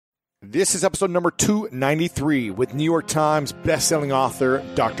This is episode number 293 with New York Times bestselling author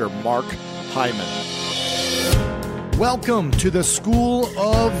Dr. Mark Hyman. Welcome to the School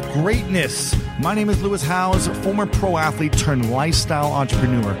of Greatness. My name is Lewis Howes, former pro athlete turned lifestyle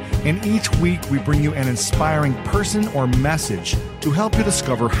entrepreneur. And each week we bring you an inspiring person or message to help you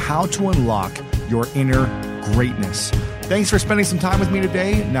discover how to unlock your inner greatness. Thanks for spending some time with me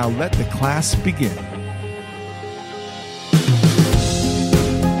today. Now let the class begin.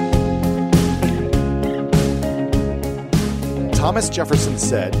 Thomas Jefferson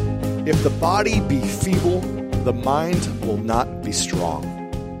said, "If the body be feeble, the mind will not be strong."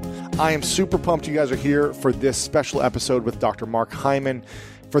 I am super pumped you guys are here for this special episode with Dr. Mark Hyman.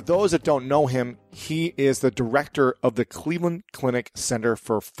 For those that don't know him, he is the director of the Cleveland Clinic Center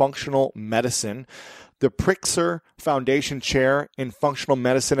for Functional Medicine, the Pritzker Foundation Chair in Functional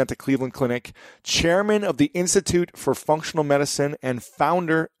Medicine at the Cleveland Clinic, chairman of the Institute for Functional Medicine, and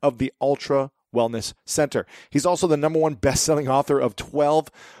founder of the Ultra Wellness Center. He's also the number one best-selling author of 12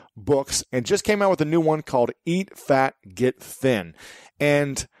 books and just came out with a new one called Eat Fat, Get Thin.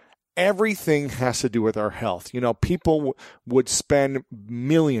 And everything has to do with our health. You know, people would spend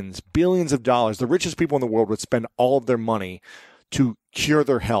millions, billions of dollars. The richest people in the world would spend all of their money to cure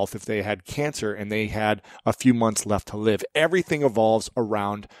their health if they had cancer and they had a few months left to live. Everything evolves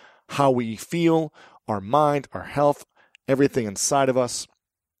around how we feel, our mind, our health, everything inside of us.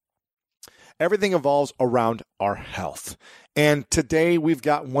 Everything evolves around our health. And today we've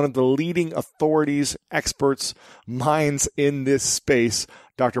got one of the leading authorities, experts, minds in this space,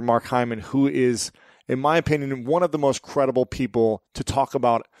 Dr. Mark Hyman, who is, in my opinion, one of the most credible people to talk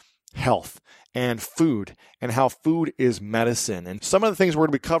about health and food and how food is medicine. And some of the things we're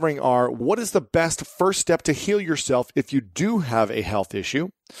going to be covering are: what is the best first step to heal yourself if you do have a health issue?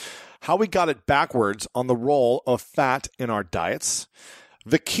 How we got it backwards on the role of fat in our diets.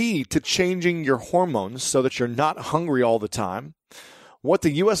 The key to changing your hormones so that you're not hungry all the time. What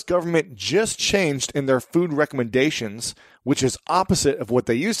the U.S. government just changed in their food recommendations, which is opposite of what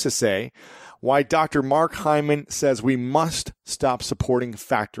they used to say. Why Dr. Mark Hyman says we must stop supporting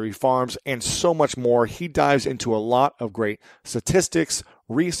factory farms, and so much more. He dives into a lot of great statistics,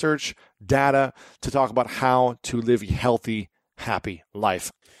 research, data to talk about how to live a healthy, happy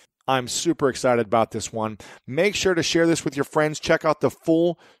life. I'm super excited about this one. Make sure to share this with your friends. Check out the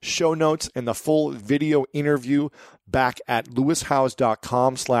full show notes and the full video interview back at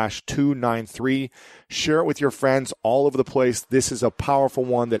lewishowes.com/293. Share it with your friends all over the place. This is a powerful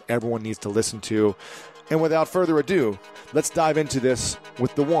one that everyone needs to listen to. And without further ado, let's dive into this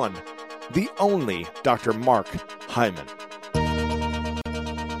with the one, the only Dr. Mark Hyman.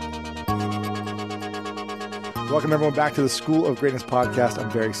 Welcome, everyone, back to the School of Greatness podcast. I'm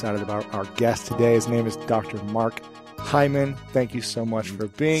very excited about our guest today. His name is Dr. Mark Hyman. Thank you so much for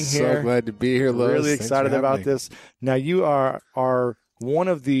being here. So glad to be here, Lois. Really excited about this. Now, you are one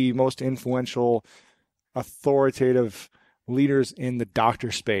of the most influential, authoritative leaders in the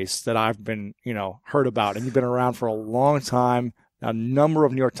doctor space that I've been, heard about. And you've been around for a long time. A number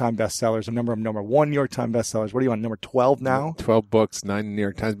of New York Times bestsellers, a number of number one New York Times bestsellers. What are you on, number 12 now? 12 books, 9 New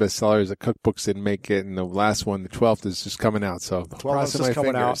York Times bestsellers. The cookbooks didn't make it, and the last one, the 12th, is just coming out. So 12 is just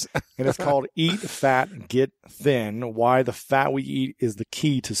coming out, and it's called Eat Fat, Get Thin, Why the Fat We Eat is the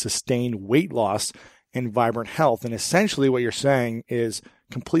Key to Sustained Weight Loss and Vibrant Health. And essentially what you're saying is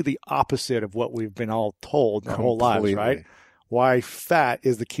completely opposite of what we've been all told our whole lives, right? Why fat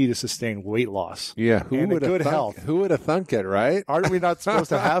is the key to sustained weight loss. Yeah, who would have health. Who would have thunk it, right? Aren't we not supposed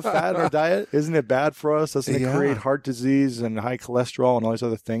to have fat in our diet? Isn't it bad for us? Doesn't it create heart disease and high cholesterol and all these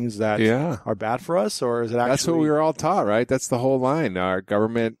other things that are bad for us? Or is it actually... That's what we were all taught, right? That's the whole line. Our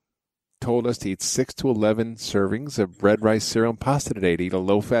government told us to eat 6 to 11 servings of red rice, cereal, and pasta today, to eat a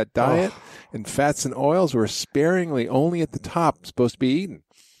low-fat diet, and fats and oils were sparingly only at the top supposed to be eaten.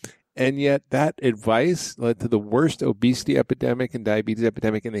 And yet that advice led to the worst obesity epidemic and diabetes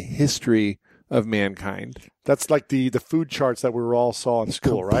epidemic in the history of mankind. That's like the food charts that we all saw in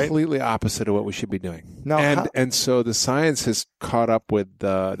school, right? Completely opposite of what we should be doing. Now, and so the science has caught up with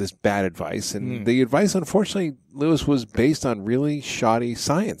this bad advice. And the advice, unfortunately, Lewis, was based on really shoddy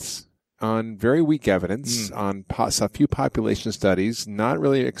science, on very weak evidence, on a few population studies, not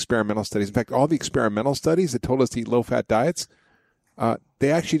really experimental studies. In fact, all the experimental studies that told us to eat low-fat diets, they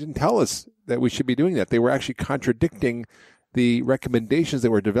actually didn't tell us that we should be doing that. They were actually contradicting the recommendations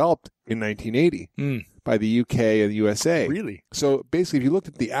that were developed in 1980 by the UK and the USA. Really? So basically, if you looked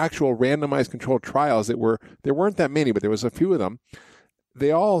at the actual randomized controlled trials there weren't that many, but there was a few of them.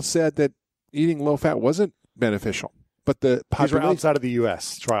 They all said that eating low fat wasn't beneficial. but the These were population outside of the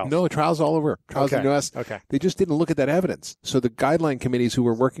U.S. trials. No, trials all over. Trials in the U.S. Okay. They just didn't look at that evidence. So the guideline committees who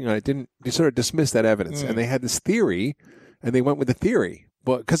were working on it they sort of dismissed that evidence, and they had this theory, and they went with the theory,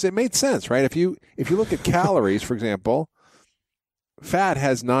 but because it made sense, right? If you look at calories, for example, fat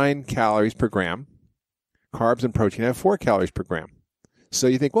has 9 calories per gram, carbs and protein have 4 calories per gram. So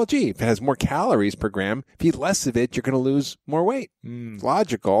you think, well, gee, if it has more calories per gram, if you eat less of it, you're going to lose more weight. It's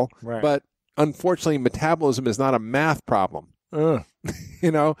logical, right. But unfortunately, metabolism is not a math problem.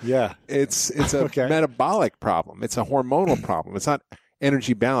 Yeah. It's a metabolic problem. It's a hormonal problem. It's not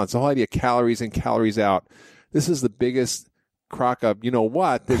energy balance. The whole idea of calories in, calories out. This is the biggest crock of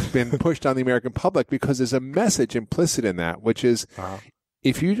what that's been pushed on the American public because there's a message implicit in that, which is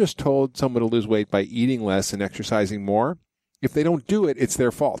if you just told someone to lose weight by eating less and exercising more, if they don't do it, it's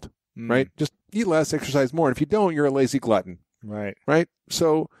their fault, right? Just eat less, exercise more. And if you don't, you're a lazy glutton. Right?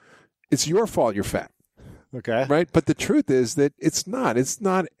 So it's your fault you're fat. Okay. Right? But the truth is that it's not. It's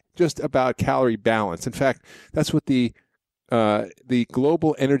not just about calorie balance. In fact, that's what the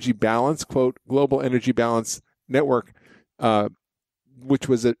Global Energy Balance, quote, Global Energy Balance Network, which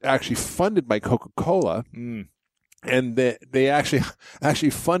was actually funded by Coca-Cola, and they actually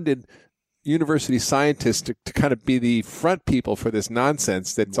funded university scientists to kind of be the front people for this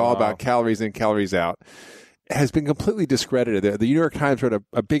nonsense that's all about calories in, calories out, has been completely discredited. The New York Times wrote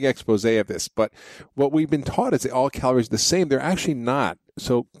a big expose of this, but what we've been taught is that all calories are the same. They're actually not.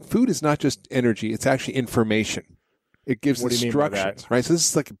 So food is not just energy. It's actually information. It gives instructions, right? So this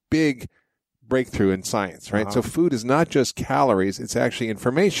is like a big breakthrough in science, right? So food is not just calories. It's actually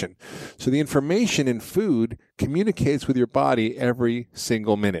information. So the information in food communicates with your body every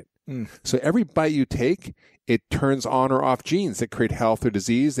single minute. So every bite you take, it turns on or off genes that create health or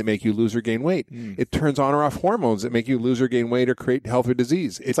disease that make you lose or gain weight. It turns on or off hormones that make you lose or gain weight or create health or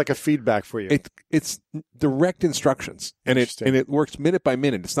disease. It's like a feedback for you. It's direct instructions, and it works minute by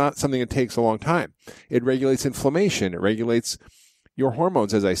minute. It's not something that takes a long time. It regulates inflammation. It regulates your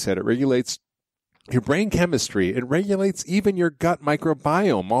hormones, as I said. It regulates your brain chemistry. It regulates even your gut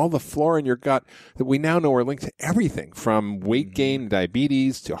microbiome, all the flora in your gut that we now know are linked to everything from weight gain,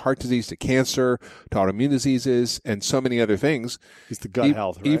 diabetes, to heart disease, to cancer, to autoimmune diseases, and so many other things. It's the gut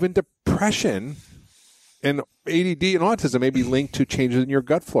health, right? Even depression and ADD and autism may be linked to changes in your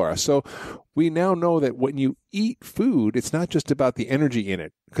gut flora. So we now know that when you eat food, it's not just about the energy in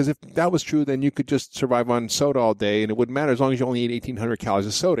it. Because if that was true, then you could just survive on soda all day, and it wouldn't matter as long as you only eat 1,800 calories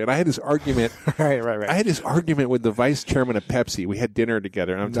of soda. And I had this argument. Right. I had this argument with the vice chairman of Pepsi. We had dinner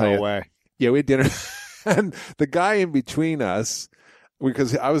together, and I'm telling you. No way. Yeah, we had dinner. And the guy in between us,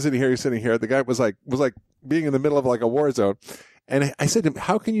 because I was sitting here, he's sitting here, the guy was like being in the middle of like a war zone. And I said to him,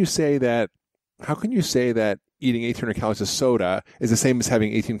 how can you say that eating 1,800 calories of soda is the same as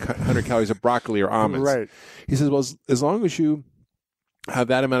having 1,800 calories of broccoli or almonds? Right. He says, well, as long as you have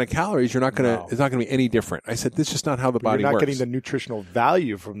that amount of calories, it's not going to be any different. I said, this is just not how the body works. You're not getting the nutritional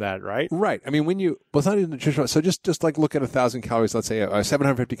value from that, right? Right. I mean, it's not even nutritional. So just like look at 1,000 calories, let's say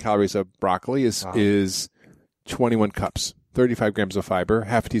 750 calories of broccoli is 21 cups, 35 grams of fiber,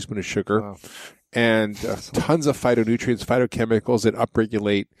 half a teaspoon of sugar, and tons of phytonutrients, phytochemicals that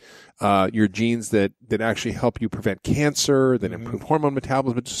upregulate your genes that actually help you prevent cancer, that improve hormone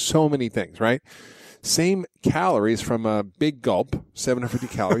metabolism, so many things, right? Same calories from a big gulp,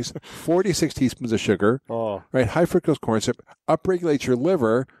 750 calories, 46 teaspoons of sugar, right? High fructose corn syrup upregulates your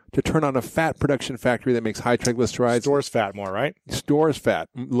liver to turn on a fat production factory that makes high triglycerides. Stores fat more, right? Stores fat,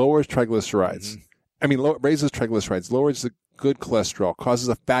 lowers triglycerides. Raises triglycerides, lowers the good cholesterol, causes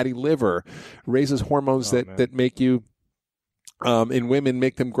a fatty liver, raises hormones that make you, in women,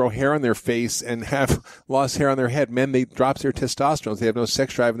 make them grow hair on their face and have lost hair on their head. Men, they drops their testosterone. They have no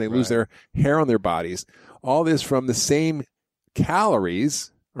sex drive and they lose their hair on their bodies. All this from the same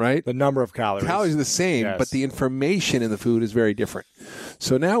calories, right? The number of calories. Calories are the same, but the information in the food is very different.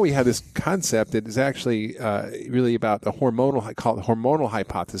 So now we have this concept that is actually really about the hormonal, I call it the hormonal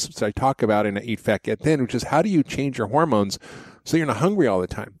hypothesis, which I talk about in Eat Fat, Get Thin, which is how do you change your hormones so you're not hungry all the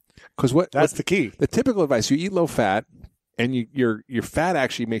time? Because that's the key. The typical advice, you eat low fat, and your fat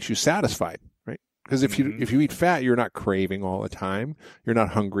actually makes you satisfied, right? Because if you eat fat, you're not craving all the time, you're not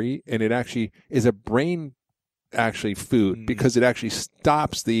hungry, and it actually is a brain food because it actually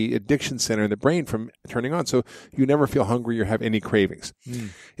stops the addiction center in the brain from turning on, so you never feel hungry or have any cravings.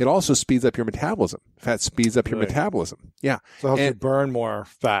 It also speeds up your metabolism. Fat speeds up your metabolism. Yeah, so it helps you burn more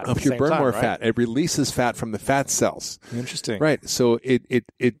fat. Fat. It releases fat from the fat cells. Interesting, right? So it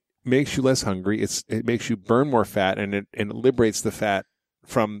makes you less hungry. It makes you burn more fat, and it liberates the fat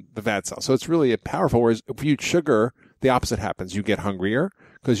from the fat cell. So it's really a powerful. Whereas if you eat sugar, the opposite happens. You get hungrier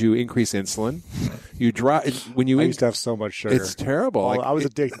because you increase insulin. You drop when you. I used to have so much sugar. It's terrible. I was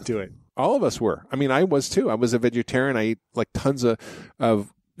addicted to it. All of us were. I mean, I was too. I was a vegetarian. I ate like tons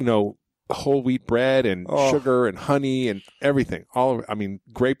of whole wheat bread and sugar and honey and everything.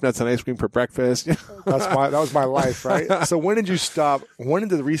 Grape nuts and ice cream for breakfast. That was my life, right? So when did you stop? When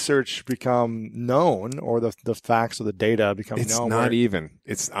did the research become known, or the facts or the data become known? It's not even.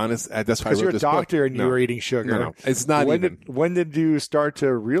 It's honest. That's why I wrote this book. Because you're a doctor and you were eating sugar. No, it's not even. When did you start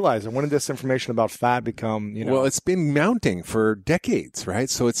to realize, and when did this information about fat become? Well, it's been mounting for decades, right?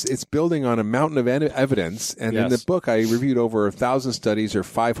 So it's building on a mountain of evidence. And in the book, I reviewed over 1,000 studies, or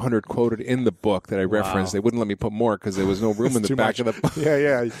 500 quoted in the book that I referenced. They wouldn't let me put more because there was no room in the back of the book.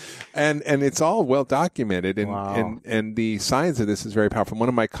 Yeah. And it's all well documented, and the science of this is very powerful. One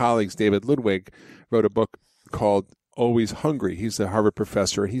of my colleagues, David Ludwig, wrote a book called Always Hungry. He's a Harvard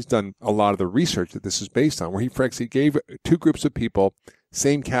professor, and he's done a lot of the research that this is based on, where he gave two groups of people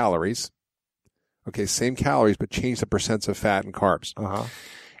same calories, but changed the percents of fat and carbs.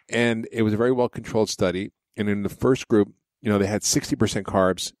 And it was a very well-controlled study. And in the first group, they had 60%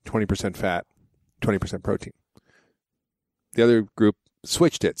 carbs, 20% fat, 20% protein. The other group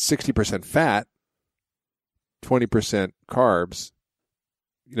switched it, 60% fat, 20% carbs,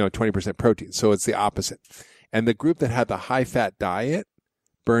 20% protein. So it's the opposite. And the group that had the high-fat diet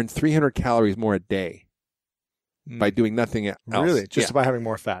burned 300 calories more a day by doing nothing else. Really? Just by having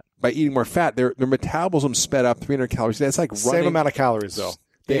more fat? By eating more fat. Their metabolism sped up 300 calories a day. It's like running. Same amount of calories, though.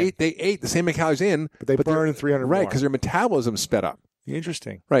 They ate the same amount of calories in. But they burned 300 more. Right, because their metabolism sped up.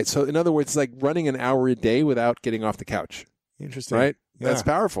 Interesting. Right. So in other words, it's like running an hour a day without getting off the couch. Interesting. Right? Yeah. That's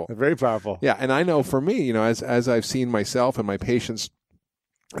powerful. Very powerful. Yeah. And I know for me, as I've seen myself and my patients,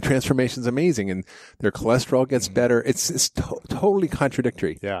 the transformation's amazing, and their cholesterol gets better. It's totally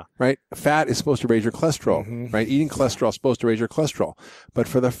contradictory. Yeah. Right? Fat is supposed to raise your cholesterol, right? Eating cholesterol is supposed to raise your cholesterol. But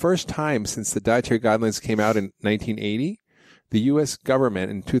for the first time since the dietary guidelines came out in 1980, the U.S.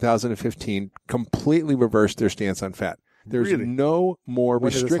 government in 2015 completely reversed their stance on fat. There's no more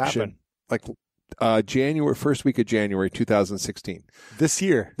restriction. Like first week of January 2016. This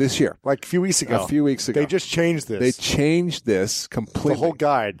year. Like a few weeks ago. They just changed this. They changed this completely. The whole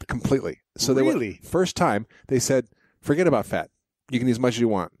guide. Completely. So first time they said, forget about fat. You can eat as much as you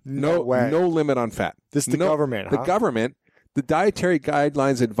want. No limit on fat. This is the government, The government. The Dietary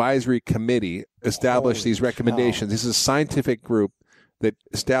Guidelines Advisory Committee established these recommendations. This is a scientific group that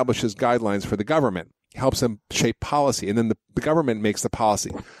establishes guidelines for the government, helps them shape policy, and then the government makes the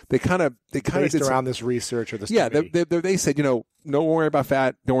policy. They kind of based around this research or this. Yeah, they said, don't worry about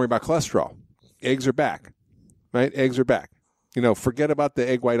fat, don't worry about cholesterol. Eggs are back, right? Eggs are back. Forget about the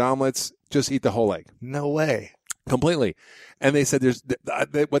egg white omelets. Just eat the whole egg. No way. Completely. And they said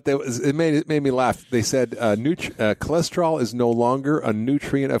it made me laugh. They said cholesterol is no longer a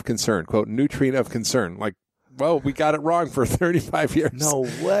nutrient of concern. Quote, nutrient of concern. Like, well, we got it wrong for 35 years. No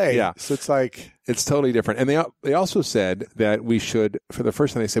way. Yeah. So it's like. It's totally different. And they also said that we should, for the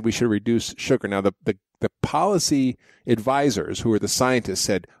first time, they said we should reduce sugar. Now, the policy advisors, who are the scientists,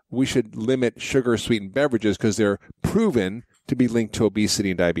 said we should limit sugar-sweetened beverages because they're proven to be linked to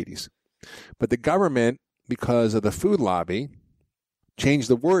obesity and diabetes. But the government, because of the food lobby, changed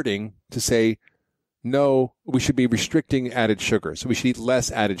the wording to say, no, we should be restricting added sugar. So we should eat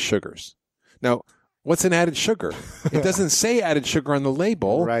less added sugars. Now, what's an added sugar? It doesn't say added sugar on the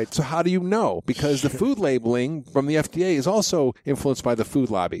label. Right. So how do you know? Because the food labeling from the FDA is also influenced by the food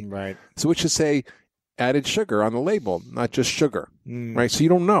lobby. Right. So it should say added sugar on the label, not just sugar. Right. So you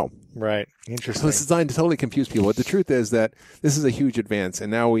don't know. Right. Interesting. So it's designed to totally confuse people. But the truth is that this is a huge advance,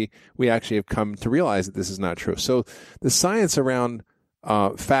 and now we actually have come to realize that this is not true. So the science around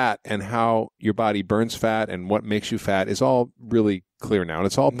fat and how your body burns fat and what makes you fat is all really clear now. And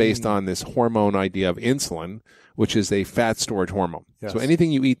it's all based on this hormone idea of insulin, which is a fat storage hormone. Yes. So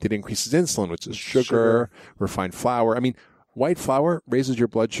anything you eat that increases insulin, which is sugar, refined flour. I mean, white flour raises your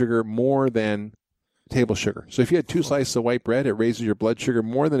blood sugar more than table sugar. So if you had 2 slices of white bread, it raises your blood sugar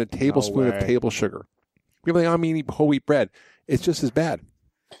more than a tablespoon of table sugar. People think, I'm eating whole wheat bread. It's just as bad.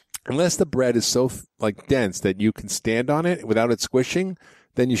 Unless the bread is so dense that you can stand on it without it squishing,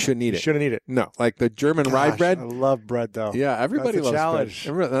 then you shouldn't eat it. You shouldn't eat it. No, like the German rye bread. I love bread, though. Yeah, everybody loves challenge.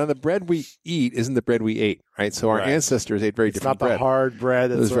 bread. Now, the bread we eat isn't the bread we ate, right? So our ancestors ate very different bread. It's not the hard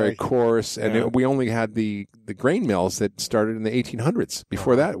bread. It was very coarse, and we only had the grain mills that started in the 1800s.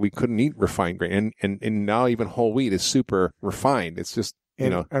 Before that, we couldn't eat refined grain, and now even whole wheat is super refined. It's just,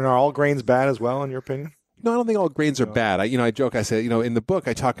 And are all grains bad as well, in your opinion? No, I don't think all grains are bad. I joke. I say, in the book,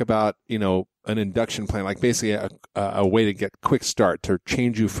 I talk about, an induction plan, like basically a way to get quick start to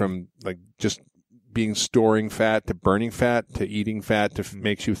change you from like just being storing fat to burning fat to eating fat to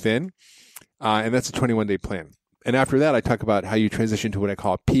makes you thin. And that's a 21-day plan. And after that, I talk about how you transition to what I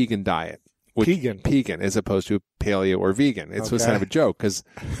call a pegan diet. Pegan, as opposed to paleo or vegan. It was kind of a joke because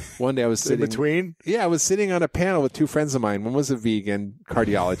one day I was sitting in between. Yeah, I was sitting on a panel with two friends of mine. One was a vegan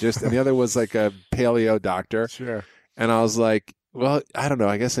cardiologist, and the other was like a paleo doctor. Sure. And I was like, well, I don't know.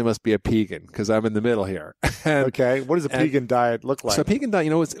 I guess I must be a pegan because I'm in the middle here. Okay. What does a pegan diet look like? So, pegan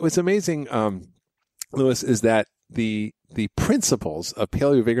diet, what's amazing, Lewis, is that the principles of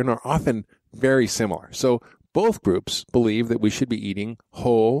paleo vegan are often very similar. So, both groups believe that we should be eating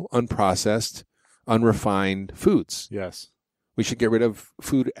whole, unprocessed, unrefined foods. Yes. We should get rid of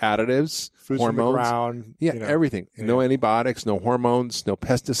food additives, Foods hormones. From the ground, everything. Yeah. No antibiotics, no hormones, no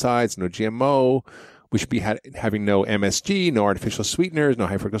pesticides, no GMO. We should be having no MSG, no artificial sweeteners, no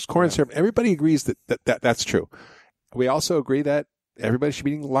high fructose corn syrup. Everybody agrees that's true. We also agree that everybody should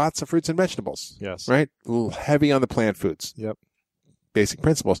be eating lots of fruits and vegetables. Yes. Right? A little heavy on the plant foods. Yep. Basic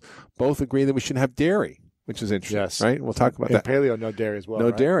principles. Both agree that we shouldn't have dairy, which is interesting. Yes. Right? We'll talk about that. Paleo, no dairy as well. No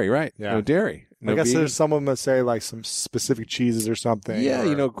right? dairy, right. Yeah. No dairy. No I guess vegan. there's some of them that say like some specific cheeses or something.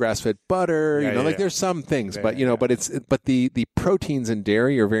 Yeah, grass-fed butter, there's some things, but the proteins in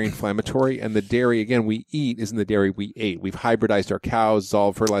dairy are very inflammatory, and the dairy, again, we eat isn't the dairy we ate. We've hybridized our cows, it's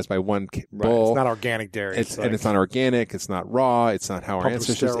all fertilized by one bull. It's not organic dairy. And it's not organic, it's not raw, it's not how our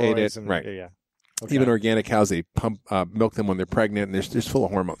ancestors ate it. Right. Yeah. Okay. Even organic cows, they milk them when they're pregnant, and they're just full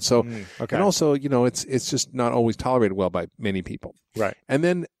of hormones. So, and also, it's just not always tolerated well by many people. Right. And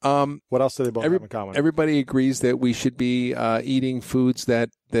then, what else do they both have in common? Everybody agrees that we should be eating foods that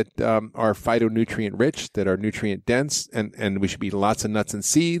are phytonutrient rich, that are nutrient dense, and we should be eating lots of nuts and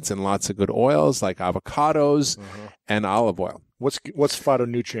seeds and lots of good oils like avocados and olive oil. What's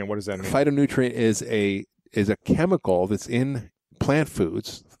phytonutrient? What does that mean? Phytonutrient is a chemical that's in plant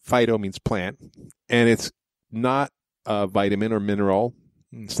foods. Phyto means plant, and it's not a vitamin or mineral.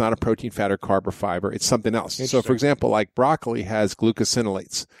 It's not a protein, fat, or carb or fiber. It's something else. So, for example, like broccoli has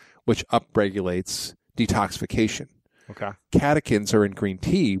glucosinolates, which upregulates detoxification. Okay. Catechins are in green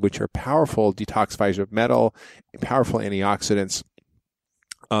tea, which are powerful detoxifiers of metal, powerful antioxidants.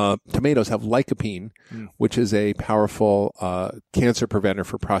 Tomatoes have lycopene, which is a powerful cancer preventer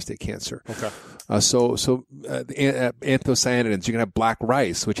for prostate cancer. Okay. Anthocyanidins. You can have black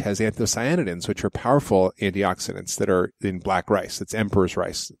rice, which has anthocyanidins, which are powerful antioxidants that are in black rice. It's emperor's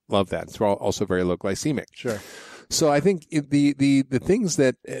rice. Love that. It's also very low glycemic. Sure. So I think the things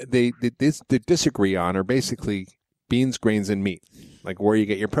that they disagree on are basically beans, grains, and meat. Like where you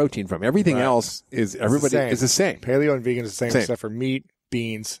get your protein from. Everything else is the same. Paleo and vegan is the same except for meat,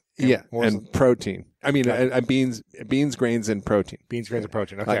 beans, and protein. I mean, beans, grains, and protein. Beans, grains, and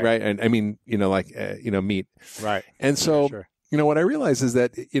protein. Okay, right. And I mean, meat. Right. And so, what I realize is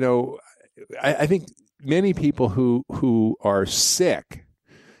that I think many people who are sick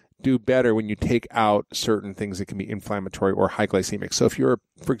do better when you take out certain things that can be inflammatory or high glycemic. So if you're,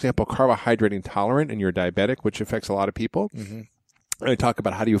 for example, carbohydrate intolerant and you're diabetic, which affects a lot of people. I talk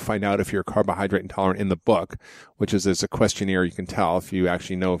about how do you find out if you're carbohydrate intolerant in the book, which is there's a questionnaire you can tell if you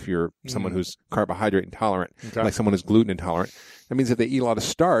actually know if you're someone who's carbohydrate intolerant, like someone who's gluten intolerant. That means if they eat a lot of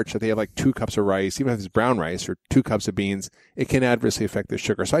starch, if they have like 2 cups of rice, even if it's brown rice or 2 cups of beans, it can adversely affect their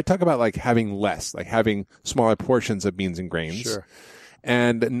sugar. So I talk about like having less, like having smaller portions of beans and grains. Sure.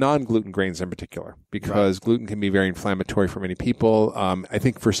 And non-gluten grains in particular, because gluten can be very inflammatory for many people. I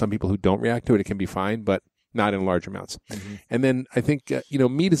think for some people who don't react to it, it can be fine, but not in large amounts. And then I think,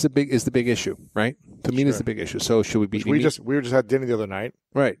 meat is the big issue, right? So meat is the big issue. So should we be eating meat? We were just had dinner the other night.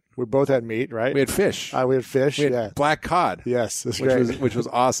 Right. We both had meat, right? We had fish. We had fish. We had black cod. Yes. Which was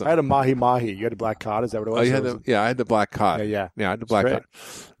awesome. I had a mahi. You had a black cod. Is that what it was? Oh, you had I had the black cod. Yeah. I had the black cod.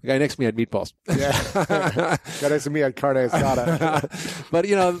 The guy next to me had meatballs. Yeah. Guy next to me had carne asada. But,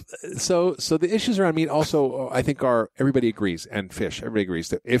 so the issues around meat also, I think everybody agrees, and fish, everybody agrees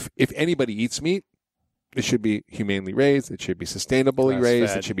that if anybody eats meat, it should be humanely raised. It should be sustainably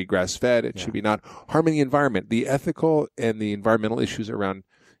raised. It should be grass-fed. It should be not harming the environment. The ethical and the environmental issues around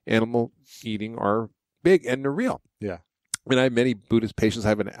animal eating are big and they're real. Yeah. I mean, I have many Buddhist patients. I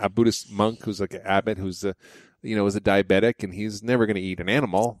have a Buddhist monk who's like an abbot who's is a diabetic, and he's never going to eat an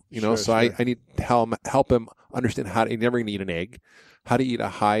animal. I need to help him understand he's never going to eat an egg, how to eat a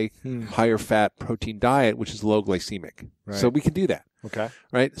higher fat protein diet, which is low glycemic. Right. So we can do that. Okay.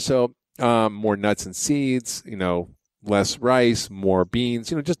 Right. So more nuts and seeds, less rice, more beans,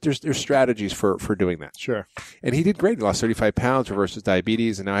 just there's strategies for doing that. Sure. And he did great. He lost 35 pounds, reversed his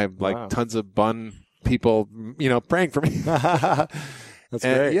diabetes, and now I have tons of bun people, praying for me. That's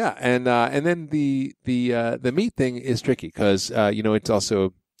great. Yeah. And then the meat thing is tricky because, it's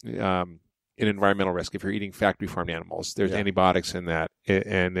also, an environmental risk if you're eating factory farmed animals. There's antibiotics in that,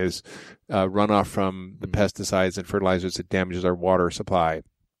 and there's runoff from the pesticides and fertilizers that damages our water supply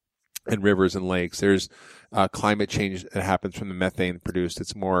and rivers and lakes. There's climate change that happens from the methane produced.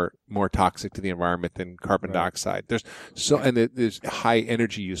 It's more toxic to the environment than carbon dioxide. There's high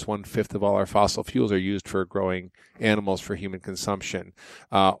energy use. 1/5 of all our fossil fuels are used for growing animals for human consumption.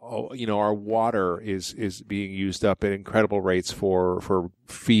 Our water is being used up at incredible rates for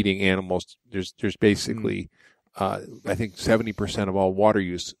feeding animals. There's basically I think 70% of all water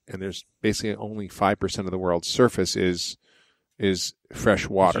use, and there's basically only 5% of the world's surface is fresh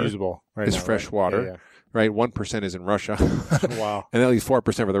water. It's usable right is now, fresh right? water. Yeah. Right, 1% is in Russia. Wow. And at least 4%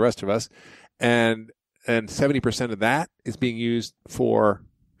 for the rest of us. And 70% of that is being used for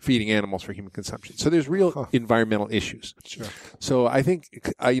feeding animals for human consumption. So there's real environmental issues. Sure. So I think,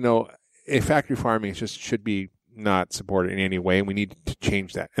 a factory farming should be not supported in any way, and we need to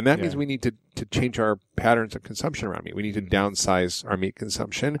change that. And that means we need to change our patterns of consumption around meat. We need to downsize our meat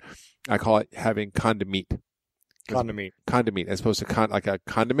consumption. I call it having condiment. Condiment, as opposed to like a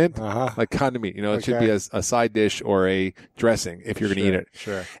condiment, like condiment. It should be a side dish or a dressing if you're going to eat it.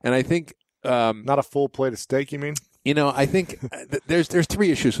 Sure. And I think not a full plate of steak. You mean? I think there's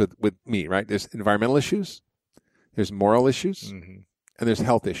 3 issues with meat, right? There's environmental issues, there's moral issues, and there's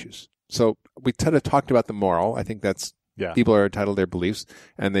health issues. So we kind of talked about the moral. I think that's people are entitled to their beliefs,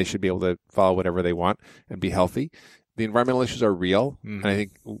 and they should be able to follow whatever they want and be healthy. The environmental issues are real, and I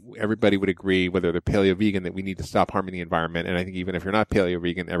think everybody would agree, whether they're paleo-vegan, that we need to stop harming the environment. And I think even if you're not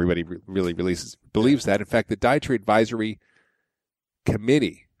paleo-vegan, everybody really believes that. In fact, the Dietary Advisory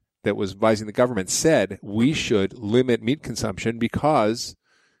Committee that was advising the government said we should limit meat consumption because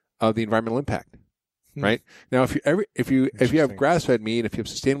of the environmental impact. Right now, if you have grass-fed meat, if you have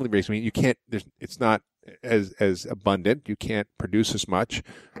sustainably raised meat, you can't. It's not as abundant. You can't produce as much,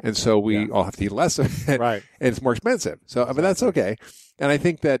 and so we all have to eat less of it. Right, and it's more expensive. So, but that's okay. And I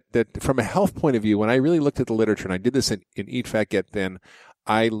think that from a health point of view, when I really looked at the literature, and I did this in Eat Fat Get Thin,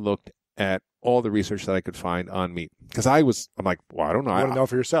 I looked at all the research that I could find on meat because I'm like, well, I don't know. You want to know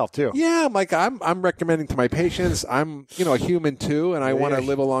for yourself too. Yeah, I'm like, I'm recommending to my patients. I'm a human too, and I want to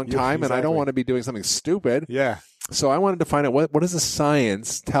live a long time, and I don't want to be doing something stupid. Yeah. So I wanted to find out what does the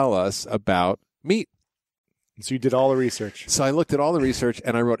science tell us about meat. So you did all the research. So I looked at all the research,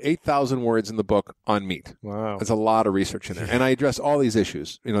 and I wrote 8,000 words in the book on meat. Wow. There's a lot of research in there. And I address all these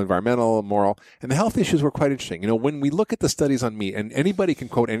issues, environmental, moral, and the health issues were quite interesting. When we look at the studies on meat, and anybody can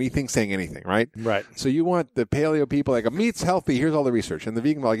quote anything saying anything, right? Right. So you want the paleo people like, meat's healthy, here's all the research. And the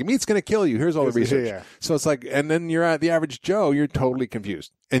vegan like, meat's going to kill you, here's all the research. Yeah. So it's like, and then you're at the average Joe, you're totally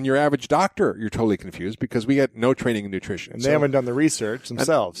confused. And your average doctor, you're totally confused because we get no training in nutrition. And they haven't done the research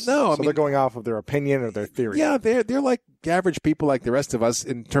themselves. So they're going off of their opinion or their theory. Yeah, they're like average people like the rest of us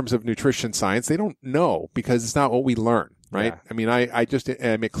in terms of nutrition science. They don't know because it's not what we learn, right? Yeah. I mean, I just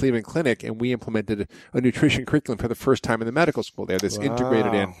am at Cleveland Clinic, and we implemented a nutrition curriculum for the first time in the medical school. They have this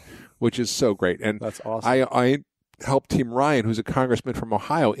integrated in, which is so great. And that's awesome. I helped Tim Ryan, who's a congressman from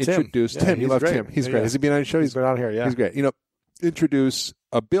Ohio, introduce Tim. You love Tim. He's great. Has he been on the show? He's been on here, yeah. He's great. Introduce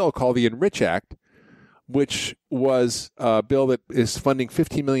a bill called the Enrich Act, which was a bill that is funding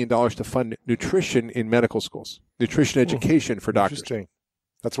 $15 million to fund nutrition in medical schools, nutrition education for doctors. Interesting.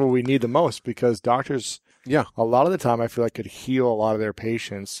 That's what we need the most because doctors, a lot of the time, I feel like could heal a lot of their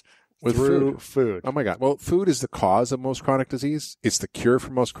patients through food. Oh my God. Well, food is the cause of most chronic disease. It's the cure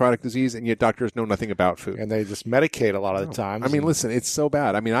for most chronic disease, and yet doctors know nothing about food. And they just medicate a lot of the time. I mean, listen, it's so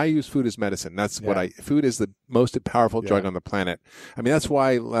bad. I mean, I use food as medicine. That's food is the most powerful drug on the planet. I mean, that's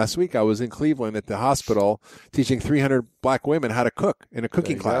why last week I was in Cleveland at the hospital teaching 300 black women how to cook in a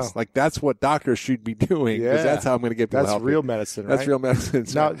cooking class. Like, that's what doctors should be doing because that's how I'm going to get people healthy. That's real medicine, right? That's real medicine.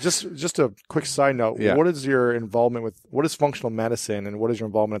 Now, just a quick side note. What is your involvement what is functional medicine and what is your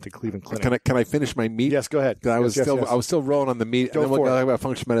involvement at the Cleveland Clinic? Can I finish my meat? Yes, go ahead. I was still rolling on the meat, and then we'll talk about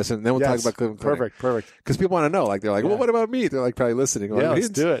functional medicine, and then we'll talk about Cleveland Clinic. Perfect. Because people want to know. Like, they're like, well, what about meat? They're like probably listening. Let's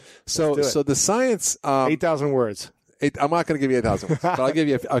do it. So the science. 8,000 words. I'm not going to give you 8,000 words, but I'll give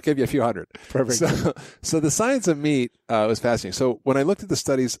you a few hundred. Perfect. So the science of meat was fascinating. So when I looked at the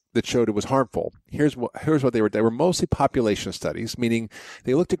studies that showed it was harmful, here's what they were. They were mostly population studies, meaning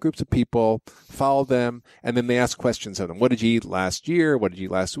they looked at groups of people, followed them, and then they asked questions of them. What did you eat last year? What did you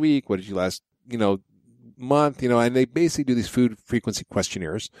eat last week? What did you last month? And they basically do these food frequency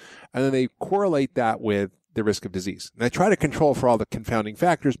questionnaires, and then they correlate that with the risk of disease. And they try to control for all the confounding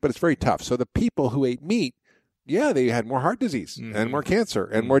factors, but it's very tough. So the people who ate meat, they had more heart disease and more cancer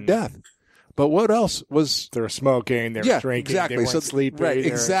and more death. But what else was? They were smoking, they were drinking, exactly. they weren't sleeping, right,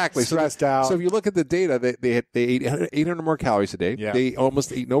 exactly. Stressed out. So if you look at the data, they ate 800 more calories a day. Yeah. They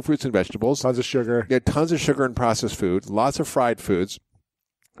almost ate no fruits and vegetables. Tons of sugar. They had tons of sugar and processed food, lots of fried foods.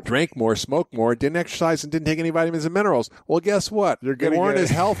 Drank more, smoked more, didn't exercise, and didn't take any vitamins and minerals. Well, guess what? They weren't as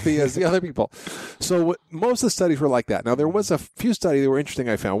healthy as the other people. So most of the studies were like that. Now, there was a few studies that were interesting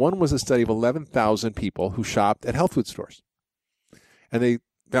I found. One was a study of 11,000 people who shopped at health food stores. And they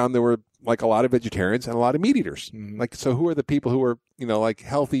found there were like a lot of vegetarians and a lot of meat eaters. Like, so who are the people who are, like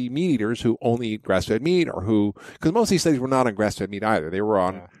healthy meat eaters who only eat grass-fed meat because most of these studies were not on grass-fed meat either. They were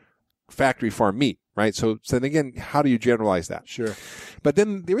on factory farm meat. Right. So then again, how do you generalize that? Sure. But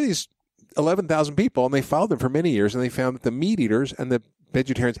then there were these 11,000 people and they followed them for many years and they found that the meat eaters and the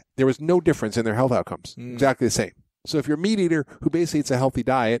vegetarians, there was no difference in their health outcomes. Exactly the same. So if you're a meat eater who basically eats a healthy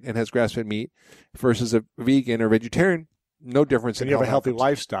diet and has grass-fed meat versus a vegan or vegetarian, no difference in health. And you have a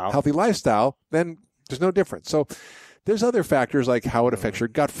healthy lifestyle, then there's no difference. So there's other factors like how it affects your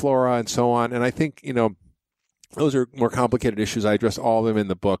gut flora and so on. And I think, those are more complicated issues. I address all of them in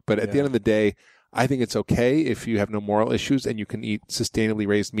the book. But at the end of the day, I think it's okay if you have no moral issues and you can eat sustainably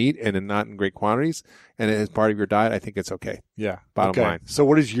raised meat and not in great quantities and as part of your diet. I think it's okay. Yeah. Bottom line. So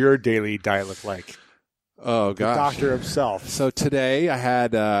what does your daily diet look like? Oh gosh. The doctor himself. So today I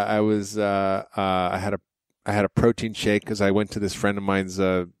had I had a protein shake because I went to this friend of mine's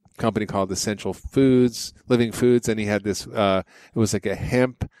company called Essential Foods, Living Foods, and he had this. It was like a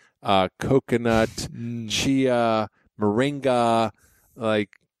hemp, coconut, chia, moringa, like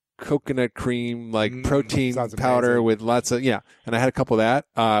coconut cream, like protein powder with lots of and I had a couple of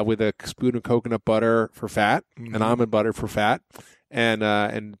that with a spoon of coconut butter for fat and almond butter for fat,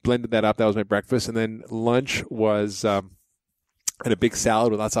 and blended that up. That was my breakfast, and then lunch was and a big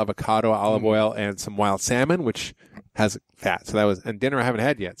salad with lots of avocado, olive oil, and some wild salmon, which has fat. So that was, and dinner I haven't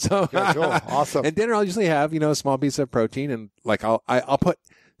had yet. So cool. Awesome. And dinner I'll usually have, a small piece of protein, and like I'll put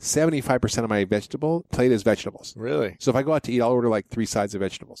 75% of my vegetable plate is vegetables. Really? So if I go out to eat, I'll order like 3 sides of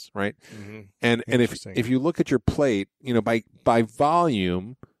vegetables, right? And if you look at your plate, by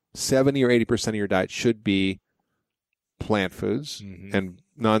volume, 70 or 80% of your diet should be plant foods and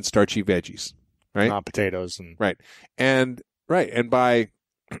non-starchy veggies, right? Not potatoes and and by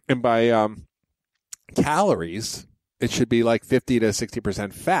calories, it should be like 50 to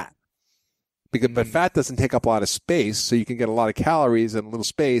 60% fat. But fat doesn't take up a lot of space, so you can get a lot of calories in a little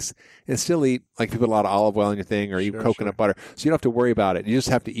space and still eat, like, you put a lot of olive oil in your thing or eat coconut butter. So you don't have to worry about it. You just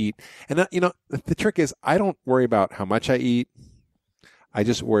have to eat. And, the trick is I don't worry about how much I eat. I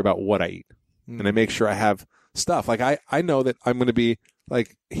just worry about what I eat. And I make sure I have stuff. Like, I know that I'm going to be,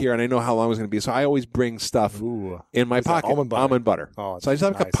 like, here, and I know how long it's going to be. So I always bring stuff in my pocket. Almond butter. Oh, so I just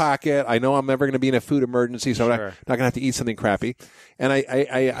have a pocket. I know I'm never going to be in a food emergency, so I'm not going to have to eat something crappy. And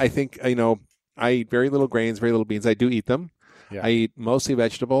I think, I eat very little grains, very little beans. I do eat them. Yeah. I eat mostly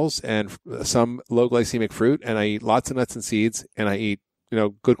vegetables and some low glycemic fruit, and I eat lots of nuts and seeds, and I eat,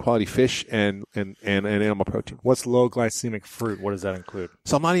 good quality fish and animal protein. What's low glycemic fruit? What does that include?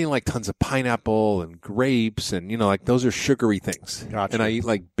 So I'm not eating like tons of pineapple and grapes and, like those are sugary things. Gotcha. And I eat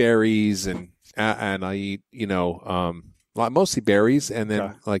like berries and I eat, mostly berries, and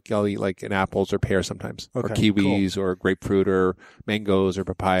then like I'll eat like an apples or pears sometimes, or kiwis or grapefruit or mangoes or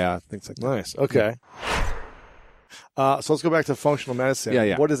papaya, things like that. Nice. Okay. So let's go back to functional medicine.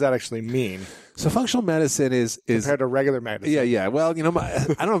 Yeah. What does that actually mean? So functional medicine is compared to regular medicine. Yeah. Well, I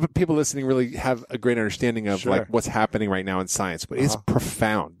don't know if people listening really have a great understanding of like what's happening right now in science, but it's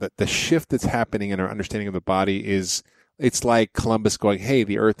profound. That the shift that's happening in our understanding of the body it's like Columbus going, "Hey,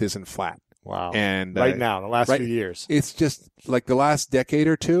 the Earth isn't flat." Wow. And right now, the last few years. It's just like the last decade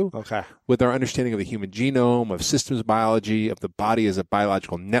or two. Okay. With our understanding of the human genome, of systems biology, of the body as a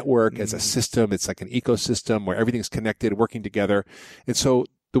biological network, as a system. It's like an ecosystem where everything's connected, working together. And so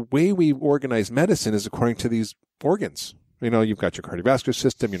the way we organize medicine is according to these organs. You've got your cardiovascular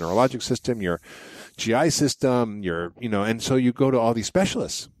system, your neurologic system, your GI system, and so you go to all these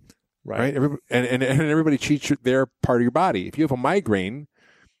specialists. Right? And everybody treats their part of your body. If you have a migraine,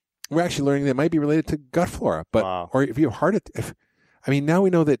 we're actually learning that it might be related to gut flora, or if you have now we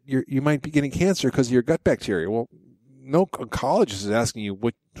know that you might be getting cancer because of your gut bacteria. Well, no oncologist is asking you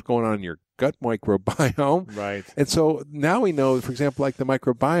what's going on in your gut microbiome. Right. And so now we know, for example, like the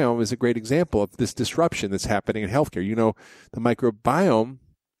microbiome is a great example of this disruption that's happening in healthcare. The microbiome,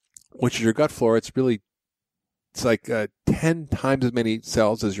 which is your gut flora, it's like 10 times as many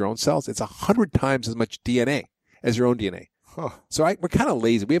cells as your own cells. It's 100 times as much DNA as your own DNA. Huh. So we're kind of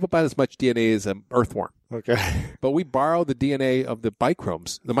lazy. We have about as much DNA as an earthworm. Okay. But we borrow the DNA of the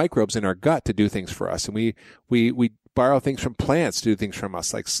microbes in our gut to do things for us. And we borrow things from plants to do things from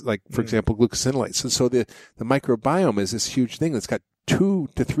us, like for example, glucosinolates. And so the microbiome is this huge thing that's got 2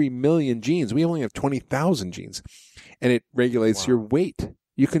 to 3 million genes. We only have 20,000 genes, and it regulates your weight.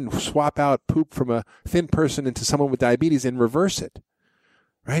 You can swap out poop from a thin person into someone with diabetes and reverse it.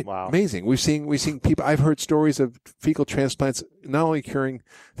 Right? Wow. Amazing. We've seen people, I've heard stories of fecal transplants not only curing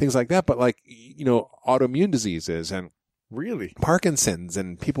things like that, but like, autoimmune diseases and really Parkinson's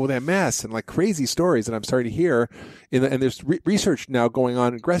and people with MS and like crazy stories that I'm starting to hear. And there's research now going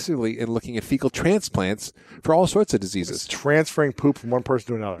on aggressively in looking at fecal transplants for all sorts of diseases. It's transferring poop from one person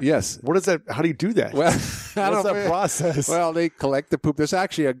to another. Yes. What is that? How do you do that? Well, what's that process? Well, they collect the poop. There's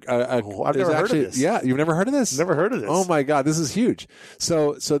actually I've never heard of this. Yeah, you've never heard of this? Never heard of this. Oh my God, this is huge.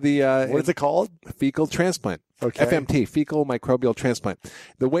 So the what is it called? Fecal transplant. Okay. FMT, fecal microbial transplant.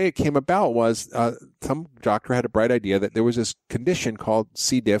 The way it came about was some doctor had a bright idea that there was this condition called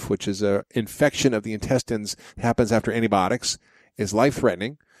C. diff, which is an infection of the intestines that happens after antibiotics, is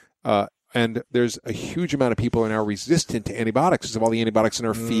life-threatening. And there's a huge amount of people are now resistant to antibiotics because of all the antibiotics in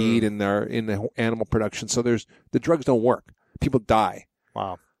our feed and in the animal production. So the drugs don't work. People die.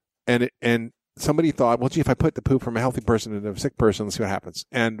 Wow. And somebody thought, well, gee, if I put the poop from a healthy person into a sick person, let's see what happens.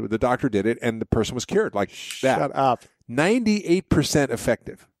 And the doctor did it, and the person was cured like that. Shut up. 98%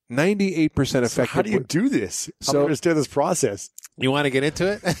 effective. 98% effective. So how do you do this? I don't understand this process. You want to get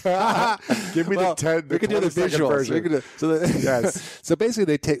into it? Give me the we can do the visuals. Yes. So basically,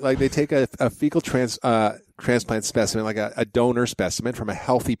 they take a fecal transplant specimen, like a donor specimen from a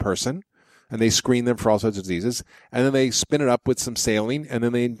healthy person, and they screen them for all sorts of diseases, and then they spin it up with some saline, and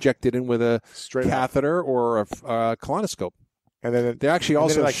then they inject it in with a catheter or a colonoscope. And then they actually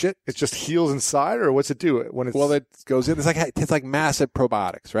also it just heals inside, or what's it do when it's? Well, it goes in. It's like massive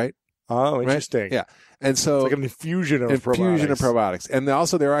probiotics, right? Oh, interesting. Right? Yeah. And so it's like an infusion of probiotics. And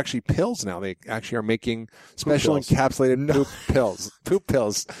also there are actually pills now. They actually are making special encapsulated poop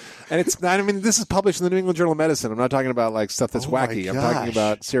pills. And it's not, this is published in the New England Journal of Medicine. I'm not talking about like stuff that's wacky. I'm talking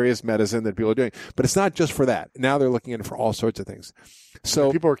about serious medicine that people are doing. But it's not just for that. Now they're looking at it for all sorts of things.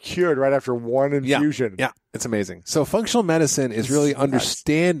 So people are cured right after one infusion. Yeah. It's amazing. So functional medicine is really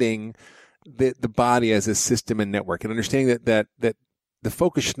understanding the body as a system and network, and understanding that the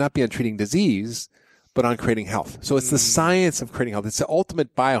focus should not be on treating disease, but on creating health. So it's the science of creating health. It's the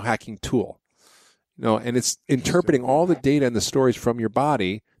ultimate biohacking tool, and it's interpreting all the data and the stories from your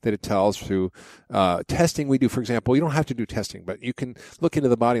body that it tells through testing we do. For example, you don't have to do testing, but you can look into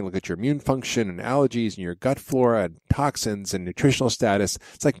the body and look at your immune function and allergies and your gut flora and toxins and nutritional status.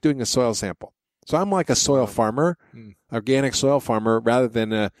 It's like doing a soil sample. So I'm like a soil farmer, organic soil farmer, rather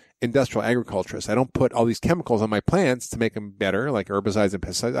than an industrial agriculturist. I don't put all these chemicals on my plants to make them better, like herbicides and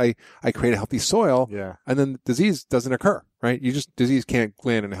pesticides. I create a healthy soil, and then disease doesn't occur, right? Disease can't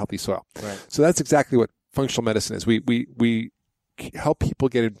land in a healthy soil. Right. So that's exactly what functional medicine is. We help people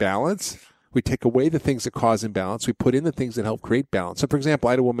get in balance. We take away the things that cause imbalance. We put in the things that help create balance. So, for example,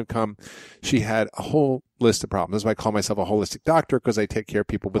 I had a woman come. She had a whole list of problems. That's why I call myself a holistic doctor, because I take care of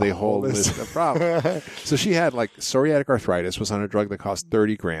people with a whole list of problems. So she had like psoriatic arthritis, was on a drug that cost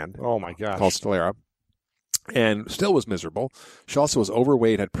 $30,000. Oh my gosh. Called Stelara. And still was miserable. She also was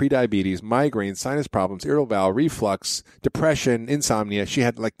overweight, had prediabetes, migraines, sinus problems, irritable bowel, reflux, depression, insomnia. She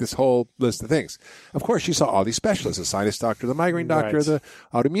had like this whole list of things. Of course, she saw all these specialists: the sinus doctor, the migraine doctor, the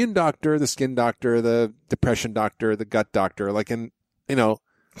autoimmune doctor, the skin doctor, the depression doctor, the gut doctor.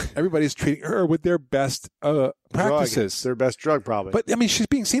 Everybody's treating her with their best practices. Their best drug, probably. But she's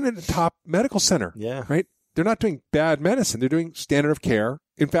being seen at a top medical center. Yeah. Right? They're not doing bad medicine. They're doing standard of care.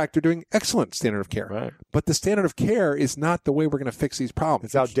 In fact, they're doing excellent standard of care. Right. But the standard of care is not the way we're going to fix these problems.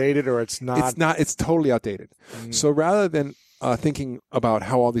 It's outdated, or it's not. It's not. It's totally outdated. So rather than thinking about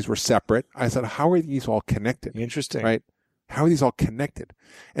how all these were separate, I thought, how are these all connected? Interesting. Right? How are these all connected?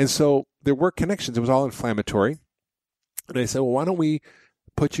 And so there were connections. It was all inflammatory. And I said, well, why don't we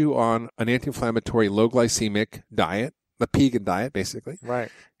put you on an anti-inflammatory, low glycemic diet, the Pegan diet, basically.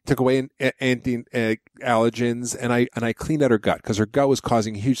 Right. Took away anti-allergens, and I cleaned out her gut, because her gut was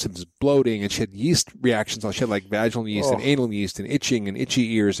causing huge symptoms, bloating, and she had yeast reactions. She had like vaginal yeast and anal yeast and itching and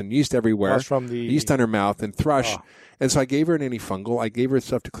itchy ears and yeast everywhere. From the yeast on her mouth and thrush. And so I gave her an antifungal. I gave her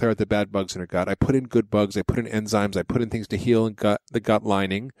stuff to clear out the bad bugs in her gut. I put in good bugs. I put in enzymes. I put in things to heal the gut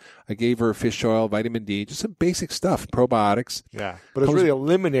lining. I gave her fish oil, vitamin D, just some basic stuff, probiotics. Yeah. But it's really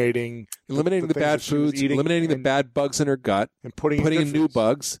eliminating the bad foods, eliminating the bad bugs in her gut, and putting in new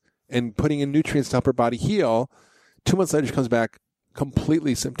bugs, and putting in nutrients to help her body heal. 2 months later, she comes back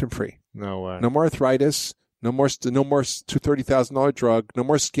completely symptom-free. No way. No more arthritis. No more $30,000 drug. No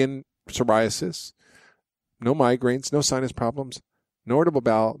more skin psoriasis. No migraines, no sinus problems, no irritable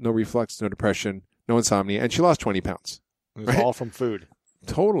bowel, no reflux, no depression, no insomnia, and she lost 20 pounds. It was all from food.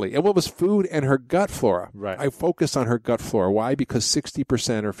 Totally. And what was food and her gut flora. Right. I focused on her gut flora. Why? Because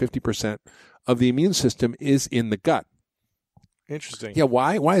 60% or 50% of the immune system is in the gut. Interesting. Yeah,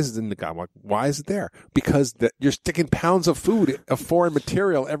 why? Why is it in the gut? Why is it there? Because you're sticking pounds of food, of foreign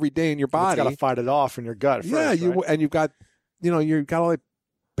material every day in your body. It's got to fight it off in your gut first, right? And you've got all like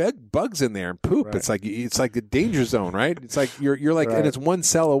bugs in there and poop. Right. It's like the danger zone, right? It's like you're like, right. And it's one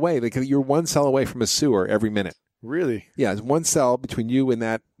cell away. Like you're one cell away from a sewer every minute. Really? Yeah, it's one cell between you and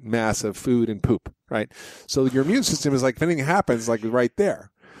that mass of food and poop, right? So your immune system is like, if anything happens, like right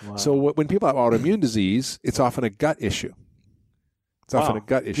there. Wow. So when people have autoimmune disease, it's often a gut issue. It's often a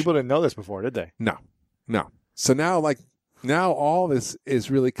gut issue. People didn't know this before, did they? No. So now all this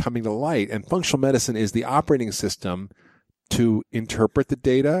is really coming to light, and functional medicine is the operating system to interpret the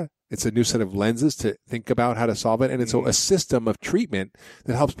data. It's a new set of lenses to think about how to solve it. And it's a system of treatment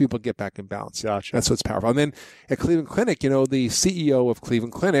that helps people get back in balance. Gotcha. That's what's powerful. And then at Cleveland Clinic, the CEO of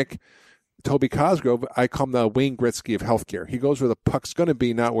Cleveland Clinic, Toby Cosgrove, I call him the Wayne Gretzky of healthcare. He goes where the puck's going to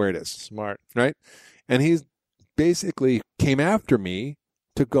be, not where it is. Smart. Right? And he's basically came after me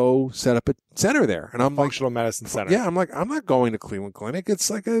to go set up a center there. And I'm Functional medicine center. Yeah, I'm like, I'm not going to Cleveland Clinic. It's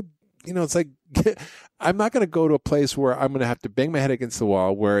like it's like, I'm not going to go to a place where I'm going to have to bang my head against the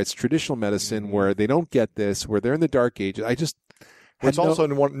wall, where it's traditional medicine, where they don't get this, where they're in the dark ages. It's also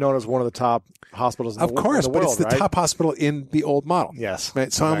known as one of the top hospitals in the world. Of course, but it's the right? top hospital in the old model. Yes.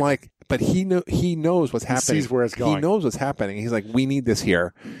 Right? So I'm like, but he knows what's happening. He sees where it's going. He knows what's happening. He's like, we need this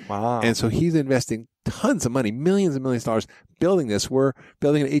here. Wow. And so he's investing tons of money, millions and millions of dollars building this. We're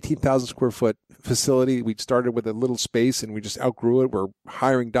building an 18,000 square foot facility. We started with a little space and we just outgrew it. We're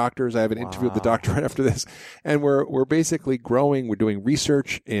hiring doctors. I have an interview with the doctor right after this. And we're basically growing. We're doing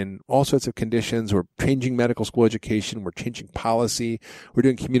research in all sorts of conditions. We're changing medical school education. We're changing policy. We're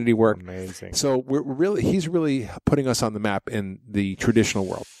doing community work. Amazing. So he's really putting us on the map in the traditional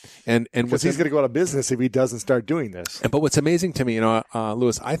world. And because he's going to go out of business if he doesn't start doing this. But what's amazing to me,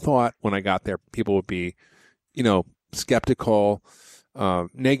 Louis, I thought when I got there, people would be, skeptical,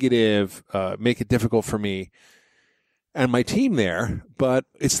 negative, make it difficult for me and my team there. But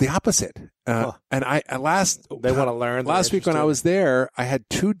it's the opposite. And they want to learn. Last week when I was there, I had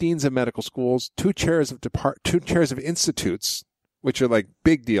 2 deans of medical schools, 2 chairs of institutes, which are like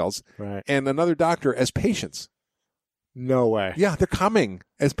big deals, right, and another doctor as patients. No way. Yeah, they're coming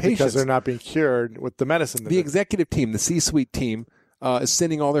as patients. Because they're not being cured with the medicine. The executive team, the C-suite team, is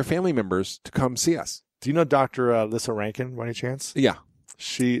sending all their family members to come see us. Do you know Dr. Lissa Rankin, by any chance? Yeah.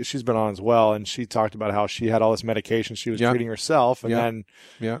 She's been on as well, and she talked about how she had all this medication she was treating herself, and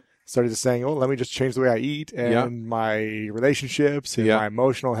then started saying, let me just change the way I eat and my relationships and my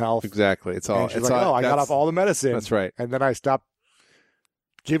emotional health. Exactly. It's all. And she's I got off all the medicine. That's right. And then I stopped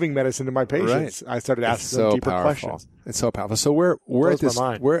giving medicine to my patients. Right. I started asking them deeper questions. It's so powerful. So we're at this.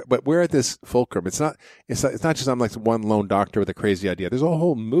 We're at this fulcrum. It's not just I'm like one lone doctor with a crazy idea. There's a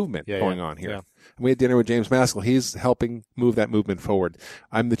whole movement going on here. Yeah. And we had dinner with James Maskell. He's helping move that movement forward.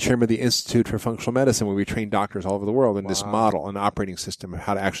 I'm the chairman of the Institute for Functional Medicine, where we train doctors all over the world in this model, an operating system of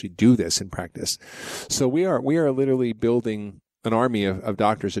how to actually do this in practice. So we are literally building an army of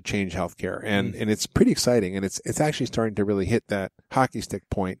doctors that change healthcare, and it's pretty exciting, and it's actually starting to really hit that hockey stick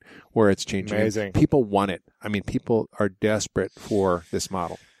point where it's changing. Amazing. People want it. I mean, people are desperate for this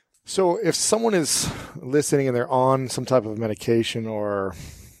model. So if someone is listening and they're on some type of medication, or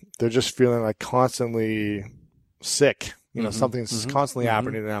they're just feeling like constantly sick, something's constantly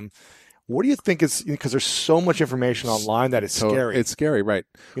happening to them, what do you think is, because there's so much information online that it's scary. It's scary, right?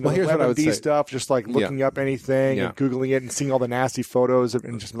 Well, here's what I would say. Stuff, just like looking up anything and Googling it and seeing all the nasty photos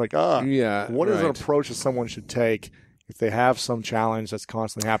and just like, what is an approach that someone should take if they have some challenge that's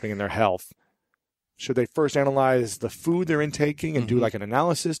constantly happening in their health? Should they first analyze the food they're intaking and do like an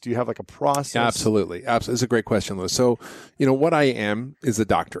analysis? Do you have like a process? Absolutely. It's a great question, Louis. So, what I am is a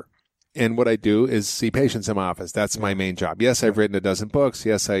doctor. And what I do is see patients in my office. That's my main job. Yes, I've written a dozen books.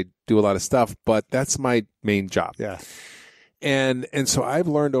 Yes, I do a lot of stuff, but that's my main job. Yeah. And so I've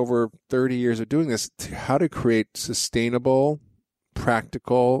learned over 30 years of doing this how to create sustainable,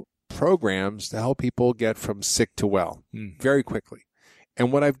 practical programs to help people get from sick to well very quickly.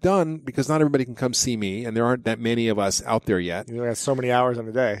 And what I've done, because not everybody can come see me, and there aren't that many of us out there yet. You have so many hours in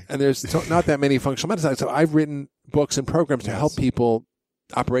a day. And there's not that many functional medicine. So I've written books and programs to help people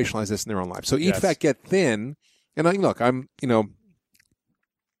operationalize this in their own life. So Eat Fat, Get Thin, and I'm,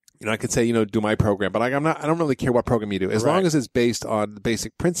 I could say, do my program, but I don't really care what program you do. As long as it's based on the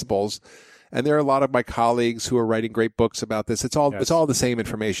basic principles And there are a lot of my colleagues who are writing great books about this. It's all the same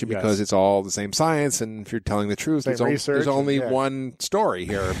information because it's all the same science. And if you're telling the truth, there's only one story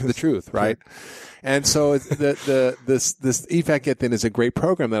here, the truth, right? And so this Eat Fat Get Thin is a great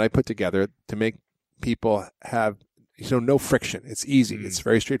program that I put together to make people have no friction. It's easy. It's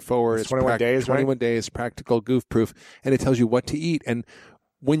very straightforward. It's 21 days, 21 days, practical, goof proof, and it tells you what to eat. And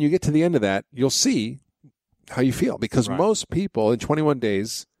when you get to the end of that, you'll see how you feel because most people in 21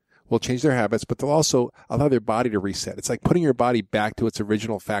 days will change their habits, but they'll also allow their body to reset. It's like putting your body back to its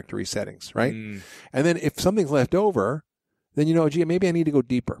original factory settings, right? And then if something's left over, then gee, maybe I need to go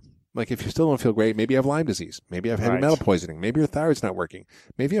deeper. Like if you still don't feel great, maybe you have Lyme disease. Maybe you have heavy metal poisoning. Maybe your thyroid's not working.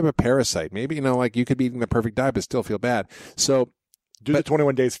 Maybe you have a parasite. Maybe, like you could be eating the perfect diet but still feel bad. So do the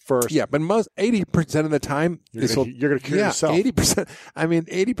 21 days first. Yeah, but 80% of the time, you're going to cure yourself. 80%. I mean,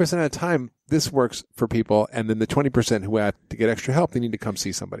 80% of the time, this works for people. And then the 20% who have to get extra help, they need to come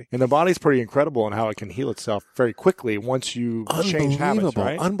see somebody. And the body's pretty incredible in how it can heal itself very quickly once you change habits,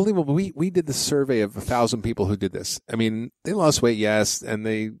 right? Unbelievable. We did the survey of 1,000 people who did this. I mean, they lost weight, yes, and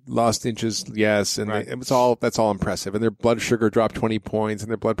they lost inches, yes, and that's all impressive. And their blood sugar dropped 20 points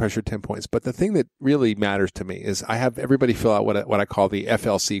and their blood pressure 10 points. But the thing that really matters to me is I have everybody fill out what I call the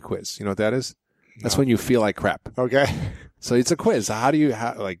FLC quiz. You know what that is? That's when you feel like crap. Okay. So it's a quiz. Do you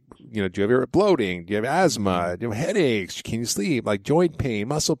have bloating? Do you have asthma? Do you have headaches? Can you sleep? Like joint pain,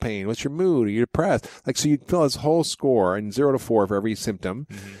 muscle pain? What's your mood? Are you depressed? So you fill out this whole score in 0 to 4 for every symptom,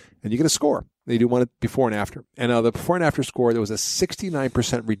 and you get a score. They do one before and after. And the before and after score, there was a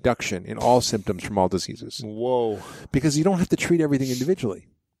 69% reduction in all symptoms from all diseases. Whoa. Because you don't have to treat everything individually.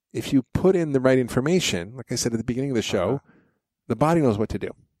 If you put in the right information, like I said at the beginning of the show, the body knows what to do.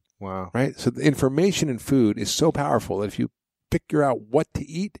 Wow. Right? So the information in food is so powerful that if you figure out what to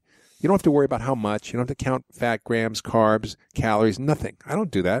eat, you don't have to worry about how much. You don't have to count fat, grams, carbs, calories, nothing. I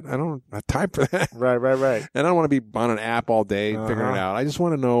don't do that. I don't have time for that. Right. And I don't want to be on an app all day figuring it out. I just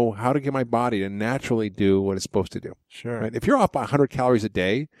want to know how to get my body to naturally do what it's supposed to do. Sure. Right? If you're off by 100 calories a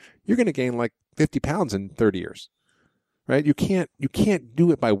day, you're going to gain like 50 pounds in 30 years. Right? You can't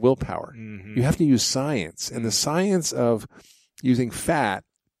do it by willpower. You have to use science. And the science of using fat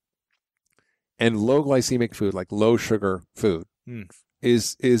and low glycemic food, like low sugar food,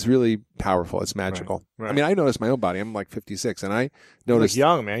 is really powerful. It's magical. Right. I mean, I noticed my own body. I'm like 56, and I noticed you look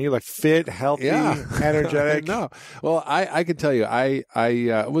young, man. You're like fit, healthy, energetic. No, well, I can tell you, I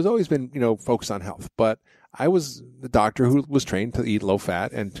was always been focused on health, but I was the doctor who was trained to eat low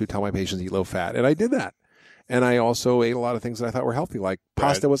fat and to tell my patients to eat low fat, and I did that. And I also ate a lot of things that I thought were healthy, like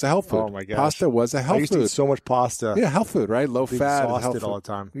pasta was a health food. Oh my gosh. Pasta was a health food. I used to eat so much pasta. Yeah, health food, right? Low fat, health food all the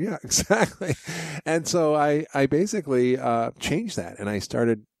time. Yeah, exactly. And so I basically changed that, and I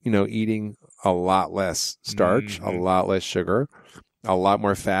started, eating a lot less starch, a lot less sugar, a lot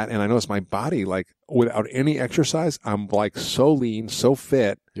more fat, and I noticed my body, like without any exercise, I'm like so lean, so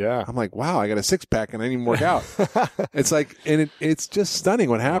fit. Yeah. I'm like, wow, I got a 6-pack and I didn't even work out. It's like, and it's just stunning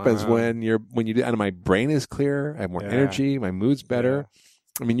what happens when you do, and my brain is clear, I have more energy, my mood's better.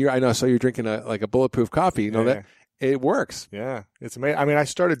 Yeah. I mean, I know I saw you're drinking a bulletproof coffee, that it works. Yeah. It's amazing. I mean, I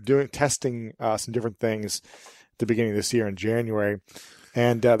started testing some different things at the beginning of this year in January.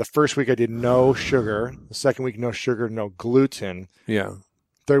 And the first week I did no sugar. The second week, no sugar, no gluten. Yeah.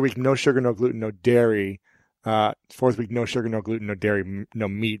 Third week, no sugar, no gluten, no dairy. Fourth week, no sugar, no gluten, no dairy, no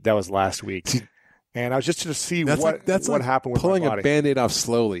meat. That was last week. And I was just to see what happened with pulling my body. A Band-Aid off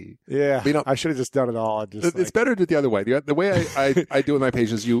slowly. Yeah. I should have just done it all. It's better to do it the other way. The way I do it with my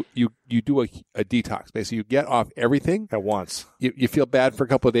patients, you do a detox. Basically, you get off everything at once. You feel bad for a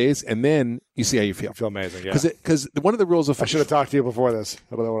couple of days, and then you see how you feel. You feel amazing, yeah. Because one of the rules of... I should have talked to you before this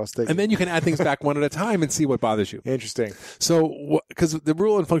about what I was thinking. And then you can add things back one at a time and see what bothers you. Interesting. So, because the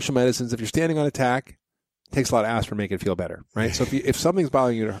rule in functional medicine is if you're standing on a tack, it takes a lot of aspirin to make it feel better, right? So if something's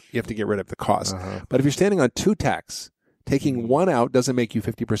bothering you, you have to get rid of the cause. But if you're standing on 2 tacks, taking one out doesn't make you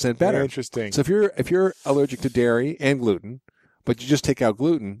 50% better. Very interesting. So if you're allergic to dairy and gluten, but you just take out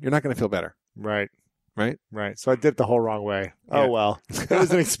gluten, you're not going to feel better. Right. Right. So I did it the whole wrong way. Yeah. Oh, well. It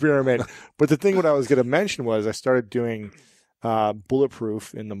was an experiment. But the thing what I was going to mention was I started doing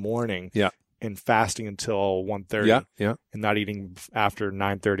bulletproof in the morning. Yeah. And fasting until 1:30. Yeah. And not eating after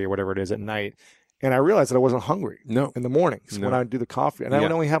 9:30 or whatever it is at night. And I realized that I wasn't hungry in the mornings when I would do the coffee. And I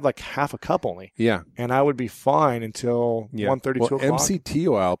would only have like half a cup only. Yeah. And I would be fine until 1:30, 2 o'clock. MCT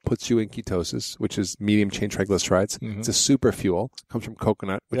oil puts you in ketosis, which is medium chain triglycerides. It's a super fuel. Comes from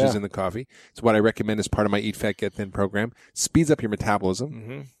coconut, which is in the coffee. It's what I recommend as part of my Eat Fat, Get Thin program. Speeds up your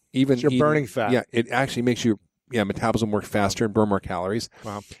metabolism. Even you're burning fat. Yeah. It actually makes your metabolism work faster and burn more calories.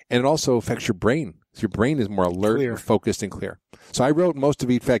 Wow. And it also affects your brain. So your brain is more alert, and focused, and clear. So I wrote most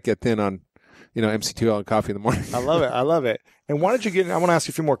of Eat Fat, Get Thin on MC2L and coffee in the morning. I love it. And why did you get? I want to ask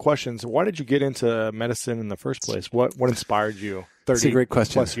you a few more questions. Why did you get into medicine in the first place? What inspired you? 30 That's a great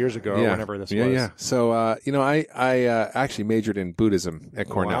question. Plus years ago, or whenever this was. Yeah. So, I actually majored in Buddhism at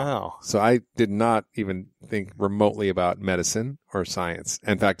Cornell. Wow. So I did not even think remotely about medicine or science.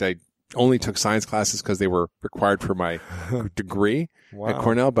 In fact, I only took science classes because they were required for my degree at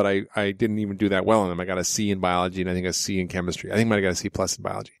Cornell, but I didn't even do that well in them. I got a C in biology and I think a C in chemistry. I think I might have got a C plus in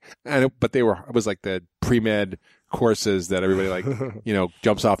biology. But it was like the pre-med courses that everybody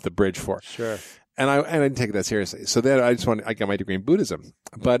jumps off the bridge for. Sure. And I didn't take it that seriously. So then I got my degree in Buddhism.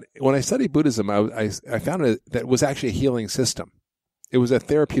 But when I studied Buddhism, I found that it was actually a healing system. It was a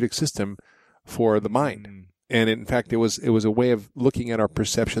therapeutic system for the mind. And in fact, it was a way of looking at our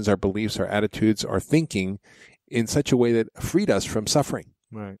perceptions, our beliefs, our attitudes, our thinking in such a way that freed us from suffering.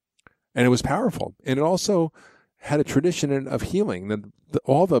 Right. And it was powerful. And it also had a tradition of healing.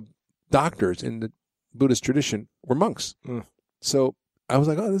 All the doctors in the Buddhist tradition were monks. So I was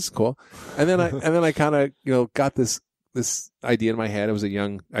like, oh, this is cool. And then I kind of, got this idea in my head. I was a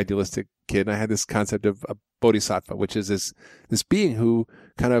young idealistic kid, and I had this concept of a bodhisattva, which is this being who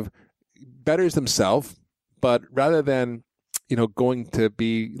kind of betters themselves, but rather than, going to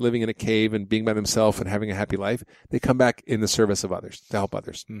be living in a cave and being by themselves and having a happy life, they come back in the service of others, to help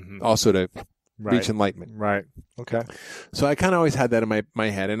others, also to reach enlightenment. Right. Okay. So I kind of always had that in my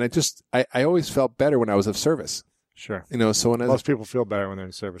head, and I always felt better when I was of service. Sure. So when most people feel better when they're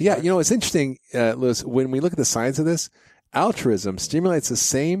in service. Yeah. Right? It's interesting, Lewis, when we look at the science of this, altruism stimulates the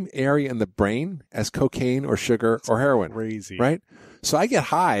same area in the brain as cocaine or sugar or heroin. Crazy. Right? So I get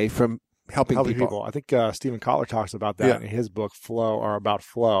high from helping people. I think Stephen Kotler talks about that in his book, About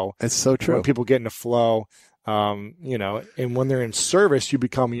Flow. It's so true. When people get into flow, and when they're in service, you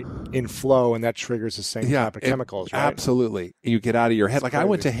become in flow, and that triggers the same type of chemicals, right? Absolutely. You get out of your head. Like I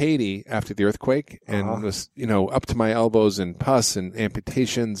went to Haiti after the earthquake and was, up to my elbows in pus and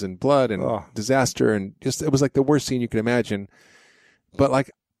amputations and blood and disaster. And just, it was like the worst scene you could imagine. But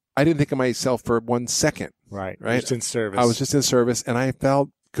like, I didn't think of myself for 1 second. Right. Just in service. I was just in service, and I felt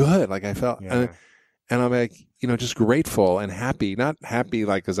good. Like I felt, and I'm like, just grateful and happy. Not happy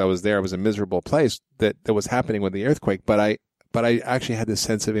like because I was there. It was a miserable place that was happening with the earthquake, but I actually had this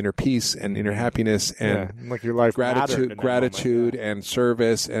sense of inner peace and inner happiness and like your life gratitude and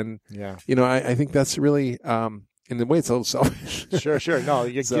service. And, I think that's really, in the way it's a little selfish. Sure. No,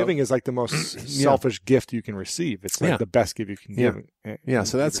 giving is like the most selfish gift you can receive. It's like the best gift you can give. Yeah.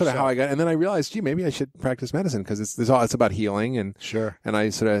 So that's sort of how I got, and then I realized, maybe I should practice medicine because it's about healing. And and I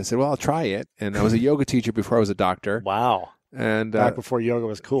sort of said, well, I'll try it. And I was a yoga teacher before I was a doctor. Wow. And back before yoga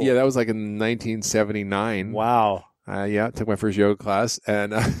was cool. Yeah, that was like in 1979. Wow. Took my first yoga class,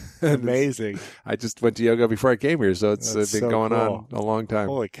 and amazing. I just went to yoga before I came here, so it's been going on a long time.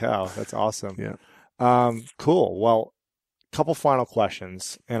 Holy cow, that's awesome. Yeah. Cool. Well, couple final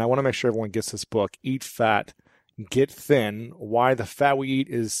questions, and I want to make sure everyone gets this book, Eat Fat, Get Thin, why the fat we eat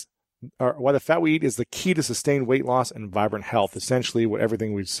is the key to sustained weight loss and vibrant health. Essentially, what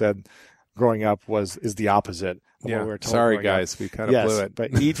everything we've said growing up is the opposite of what we were told. Sorry, guys, we kind of blew it.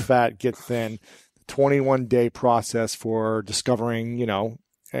 But Eat Fat, Get Thin, 21-day process for discovering,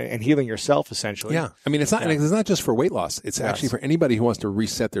 and healing yourself, essentially. Yeah. I mean, it's not just for weight loss. It's actually for anybody who wants to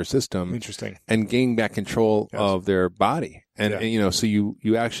reset their system. Interesting. And gain back control of their body. And so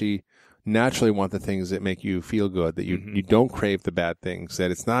you actually naturally want the things that make you feel good, that you don't crave the bad things,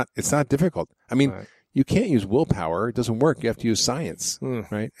 that it's not difficult. I mean, you can't use willpower. It doesn't work. You have to use science,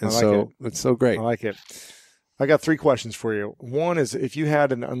 right? And it's so great. I like it. I got 3 questions for you. One is, if you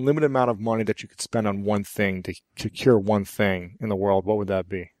had an unlimited amount of money that you could spend on one thing to cure one thing in the world, what would that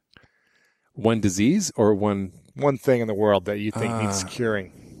be? One disease or one thing in the world that you think needs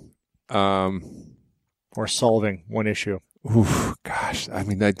curing, or solving one issue? Oof, gosh, I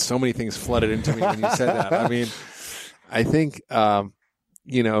mean, so many things flooded into me when you said that. I mean, I think the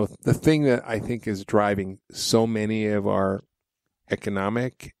thing that I think is driving so many of our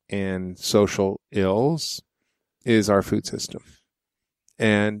economic and social ills is our food system.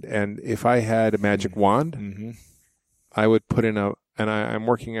 And if I had a magic wand, I would put in I'm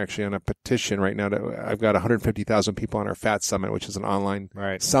working actually on a petition right now. I've got 150,000 people on our Fat Summit, which is an online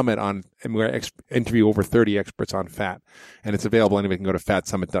summit and we're going to interview over 30 experts on fat. And it's available. Anybody can go to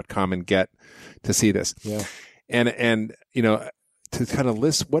fatsummit.com and get to see this. Yeah. And to kind of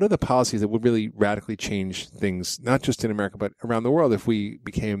list what are the policies that would really radically change things, not just in America, but around the world if we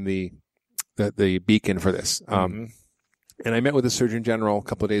became the beacon for this. And I met with the Surgeon General a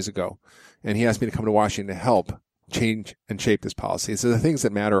couple of days ago, and he asked me to come to Washington to help change and shape this policy. So the things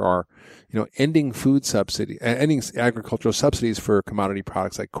that matter are, ending ending agricultural subsidies for commodity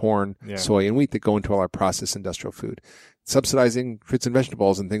products like corn, soy, and wheat that go into all our processed industrial food. Subsidizing fruits and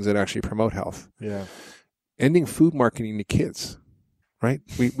vegetables and things that actually promote health. Yeah. Ending food marketing to kids. Right?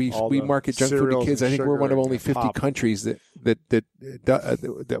 We market junk food to kids. I think we're one of only 50 countries that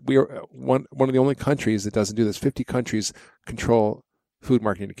we are one of the only countries that doesn't do this. 50 countries control food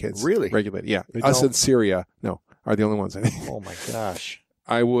marketing to kids. Really? Regulated. Yeah. Us and Syria, are the only ones, I think. Oh my gosh.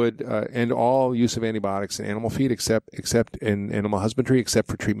 I would end all use of antibiotics in animal feed except in animal husbandry, except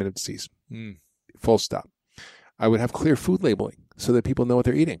for treatment of disease. Full stop. I would have clear food labeling so that people know what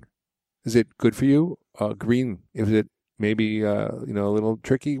they're eating. Is it good for you? Green. Is it maybe a little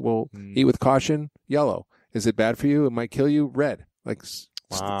tricky? Well, eat with caution. Yellow. Is it bad for you? It might kill you. Red. Like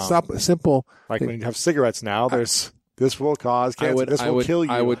stop. Simple. Like when you have cigarettes now, there's this will cause cancer. This will kill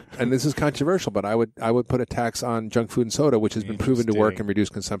you. And this is controversial, but I would put a tax on junk food and soda, which has been proven to work and reduce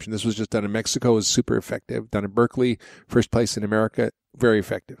consumption. This was just done in Mexico. It was super effective. Done in Berkeley, first place in America. Very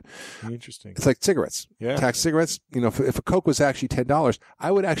effective. Interesting. It's like cigarettes. Yeah. Tax cigarettes. If a Coke was actually $10,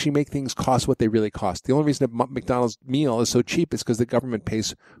 I would actually make things cost what they really cost. The only reason a McDonald's meal is so cheap is because the government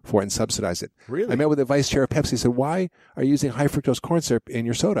pays for it and subsidizes it. Really? I met with the vice chair of Pepsi. He said, "Why are you using high fructose corn syrup in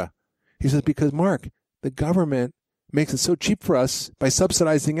your soda?" He says, "Because, Mark, the government makes it so cheap for us by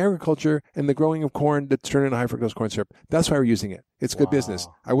subsidizing agriculture and the growing of corn that's turned into high fructose corn syrup. That's why we're using it. It's good business.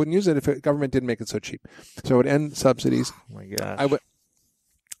 I wouldn't use it if the government didn't make it so cheap." So I would end subsidies. Oh my gosh.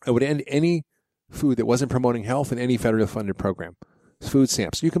 I would end any food that wasn't promoting health in any federally funded program. Food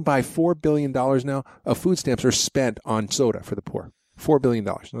stamps. You can buy $4 billion now of food stamps are spent on soda for the poor. $4 billion.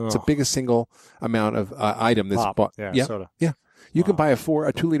 Oh. It's the biggest single amount of item that's bought. Yeah, soda. Yeah. You can buy a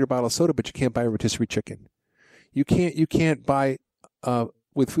 2-liter bottle of soda, but you can't buy a rotisserie chicken. You can't buy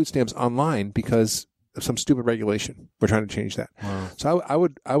with food stamps online because of some stupid regulation. We're trying to change that. Wow. So I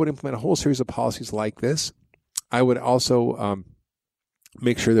would implement a whole series of policies like this. I would also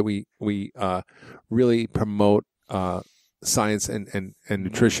make sure that we really promote science and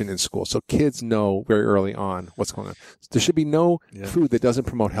nutrition in school, so kids know very early on what's going on. There should be no food that doesn't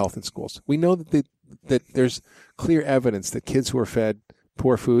promote health in schools. We know that there's clear evidence that kids who are fed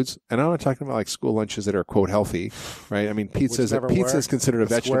poor foods, and I'm not talking about like school lunches that are quote healthy, right? I mean, pizza is considered a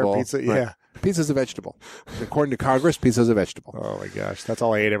vegetable. Pizza, right? Pizza is a vegetable. According to Congress, pizza is a vegetable. Oh my gosh, that's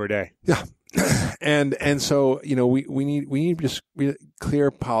all I ate every day. Yeah. And so, we need just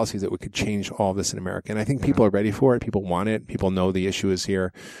clear policies that we could change all of this in America. And I think people are ready for it. People want it. People know the issue is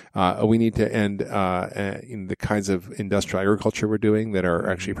here. We need to end the kinds of industrial agriculture we're doing that are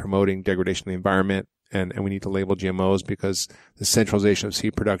actually promoting degradation of the environment. And we need to label GMOs because the centralization of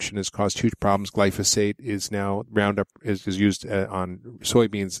seed production has caused huge problems. Glyphosate is now Roundup is used on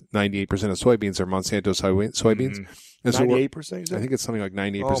soybeans. 98% of soybeans are Monsanto soybeans. 98%? I think it's something like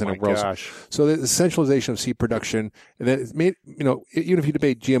 98% of world's. Gosh. So the centralization of seed production, and then it's made, even if you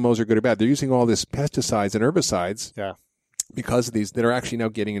debate GMOs are good or bad, they're using all this pesticides and herbicides because of these that are actually now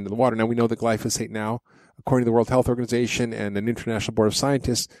getting into the water. Now we know that glyphosate now, according to the World Health Organization and an International Board of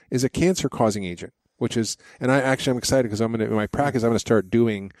Scientists, is a cancer-causing agent. I'm excited because in my practice, I'm going to start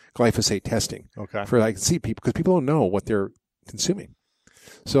doing glyphosate testing. Okay. I can see people, because people don't know what they're consuming.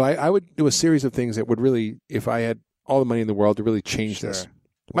 So I would do a series of things that would really, if I had all the money in the world, to really change this.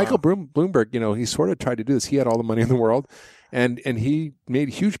 Wow. Michael Bloomberg, he sort of tried to do this. He had all the money in the world, and he made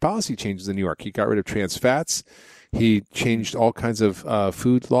huge policy changes in New York. He got rid of trans fats. He changed all kinds of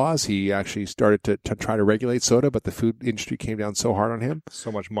food laws. He actually started to try to regulate soda, but the food industry came down so hard on him.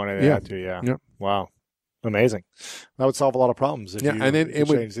 So much money they had to, yeah. Wow. Amazing. That would solve a lot of problems if you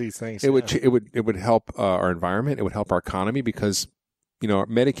change these things. It would help our environment. It would help our economy because,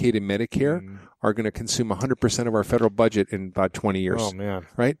 Medicaid and Medicare are going to consume 100% of our federal budget in about 20 years. Oh, man.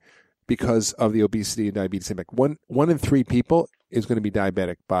 Right? Because of the obesity and diabetes impact. One in 3 people is going to be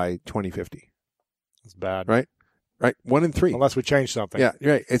diabetic by 2050. That's bad. Right? 1 in 3. Unless we change something. Yeah,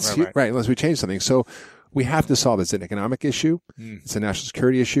 right. Right. Unless we change something. So we have to solve it. It's an economic issue. It's a national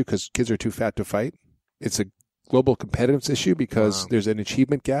security issue because kids are too fat to fight. It's a global competitiveness issue because there's an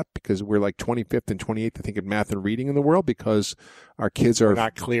achievement gap because we're like 25th and 28th, I think, in math and reading in the world because our kids are we're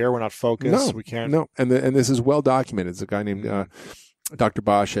not clear. We're not focused. We can't. No. And this is well documented. It's a guy named Dr.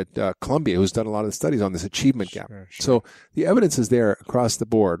 Bosch at Columbia who's done a lot of studies on this achievement gap. Sure. So the evidence is there across the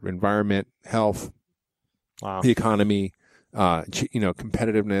board: environment, health, the economy,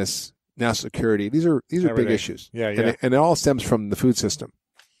 competitiveness, national security. These are big issues. Yeah. And it all stems from the food system.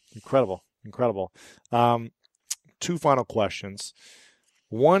 Incredible. 2 final questions.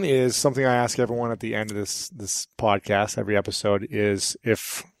 One is something I ask everyone at the end of this podcast, every episode, is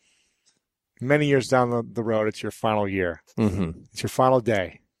if many years down the road, it's your final year. Mm-hmm. It's your final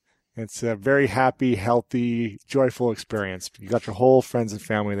day. It's a very happy, healthy, joyful experience. You got your whole friends and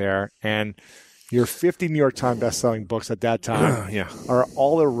family there, and your 50 New York Times best-selling books at that time are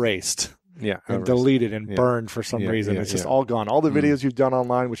all erased. And deleted and burned for some reason. It's just all gone. All the videos you've done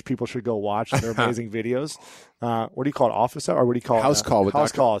online, which people should go watch, they're amazing videos. What do you call it? Office hour? Or what do you call it? House call with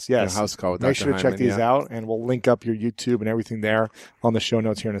House calls, yes. House call with Make Dr. sure to check Hyman, these out, and we'll link up your YouTube and everything there on the show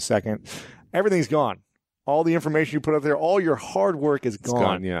notes here in a second. Everything's gone. All the information you put up there, all your hard work is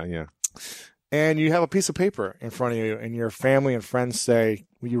gone. Yeah. And you have a piece of paper in front of you, and your family and friends say,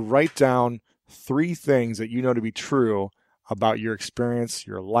 will you write down 3 things that you know to be true about your experience,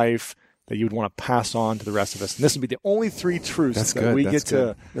 your life, that you would want to pass on to the rest of us. And this would be the only 3 truths that we get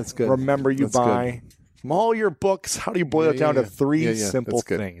to remember you by. From all your books, how do you boil it down to 3 simple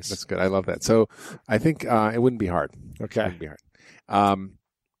things? That's good. I love that. So I think it wouldn't be hard. Okay. It wouldn't be hard.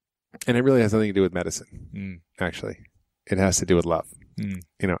 And it really has nothing to do with medicine, actually. It has to do with love. You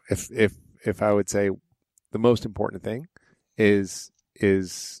know, if I would say the most important thing is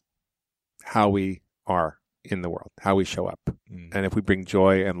how we are in the world, how we show up. And if we bring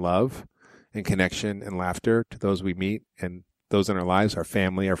joy and love and connection and laughter to those we meet and those in our lives, our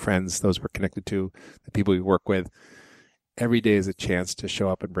family, our friends, those we're connected to, the people we work with, every day is a chance to show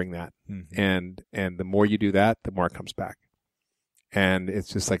up and bring that. And the more you do that, the more it comes back. And it's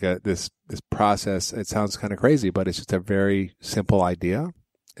just like this process. It sounds kind of crazy, but it's just a very simple idea.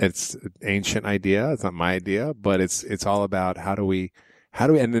 It's an ancient idea. It's not my idea, but it's all about how do we,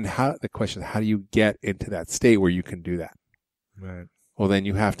 and then the question is, how do you get into that state where you can do that? Right. Well, then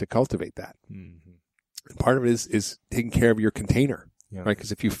you have to cultivate that. And part of it is taking care of your container, right?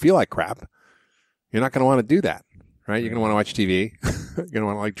 Because if you feel like crap, you're not going to want to do that, right? You're going to want to watch TV. You're going to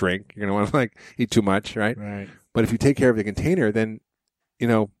want to drink. You're going to want to eat too much, right? Right. But if you take care of the container, then,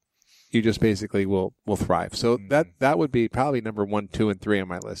 you just basically will thrive. So that would be probably number 1, 2, and 3 on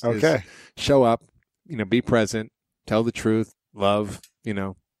my list. Okay. Is show up, be present, tell the truth, love,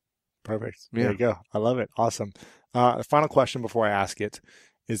 Perfect. Yeah. There you go. I love it. Awesome. The final question before I ask it,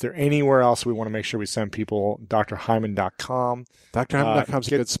 is there anywhere else we want to make sure we send people? drhyman.com. drhyman.com is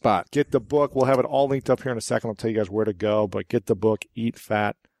a good spot. Get the book. We'll have it all linked up here in a second. I'll tell you guys where to go, but get the book, Eat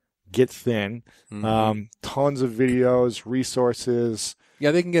Fat, Get Thin. Tons of videos, resources.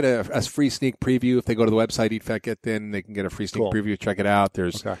 Yeah, they can get a free sneak preview. If they go to the website, Eat Fat, Get Thin, they can get a free sneak preview. Check it out.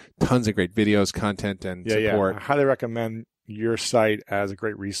 There's tons of great videos, content, and support. I highly recommend your site as a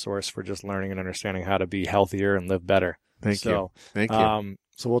great resource for just learning and understanding how to be healthier and live better. Thank you.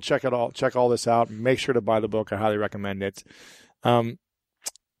 So we'll check all this out. Make sure to buy the book. I highly recommend it.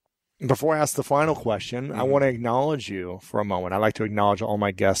 Before I ask the final question, I want to acknowledge you for a moment. I like to acknowledge all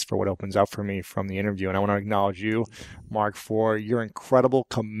my guests for what opens up for me from the interview. And I want to acknowledge you, Mark, for your incredible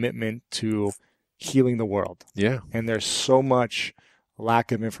commitment to healing the world. Yeah. And there's so much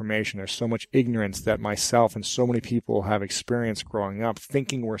lack of information. There's so much ignorance that myself and so many people have experienced growing up,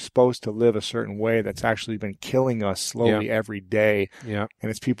 thinking we're supposed to live a certain way that's actually been killing us slowly every day. Yeah.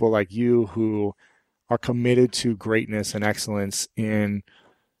 And it's people like you who are committed to greatness and excellence in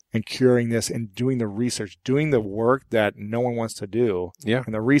curing this and doing the research, doing the work that no one wants to do. Yeah.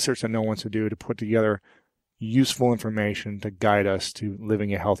 And the research that no one wants to do to put together useful information to guide us to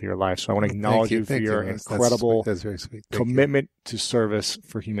living a healthier life. So I want to acknowledge you for your incredible commitment to service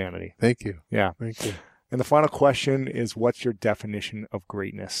for humanity. Thank you. Yeah. Thank you. And the final question is, what's your definition of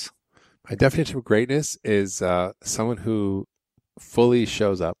greatness? My definition of greatness is someone who fully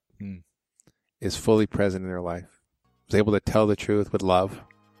shows up, is fully present in their life, is able to tell the truth with love,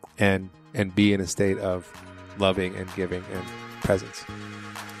 and be in a state of loving and giving and presence.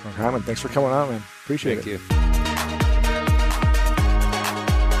 Well, Hyman, thanks for coming on, man. Appreciate it. Thank you.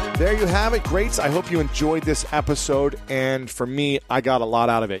 There you have it, greats. I hope you enjoyed this episode. And for me, I got a lot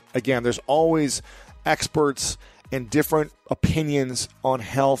out of it. Again, there's always experts and different opinions on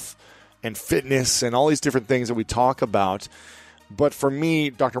health and fitness and all these different things that we talk about. But for me,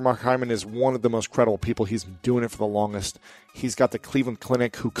 Dr. Mark Hyman is one of the most credible people. He's been doing it for the longest. He's got the Cleveland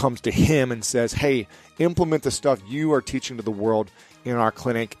Clinic who comes to him and says, hey, implement the stuff you are teaching to the world in our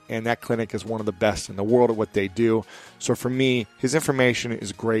clinic. And that clinic is one of the best in the world at what they do. So for me, his information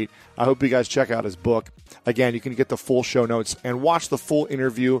is great. I hope you guys check out his book. Again, you can get the full show notes and watch the full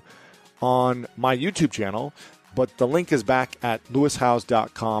interview on my YouTube channel. But the link is back at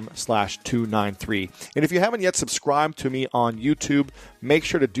lewishowes.com/293. And if you haven't yet subscribed to me on YouTube, make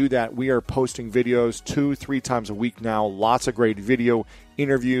sure to do that. We are posting videos 2-3 times a week now. Lots of great video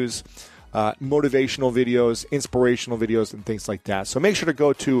interviews, motivational videos, inspirational videos, and things like that. So make sure to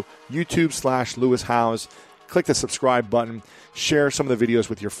go to YouTube/Lewis Howes. click the subscribe button. Share some of the videos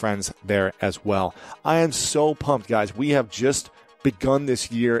with your friends there as well. I am so pumped, guys. We have just begun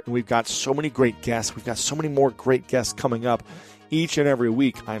this year, and we've got so many great guests. We've got so many more great guests coming up each and every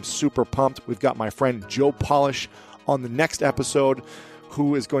week. I'm super pumped. We've got my friend Joe Polish on the next episode,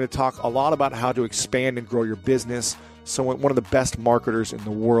 who is going to talk a lot about how to expand and grow your business. So one of the best marketers in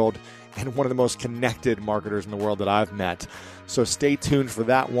the world and one of the most connected marketers in the world that I've met. So stay tuned for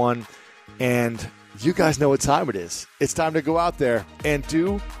that one. And you guys know what time it is. It's time to go out there and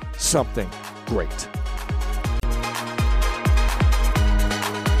do something great.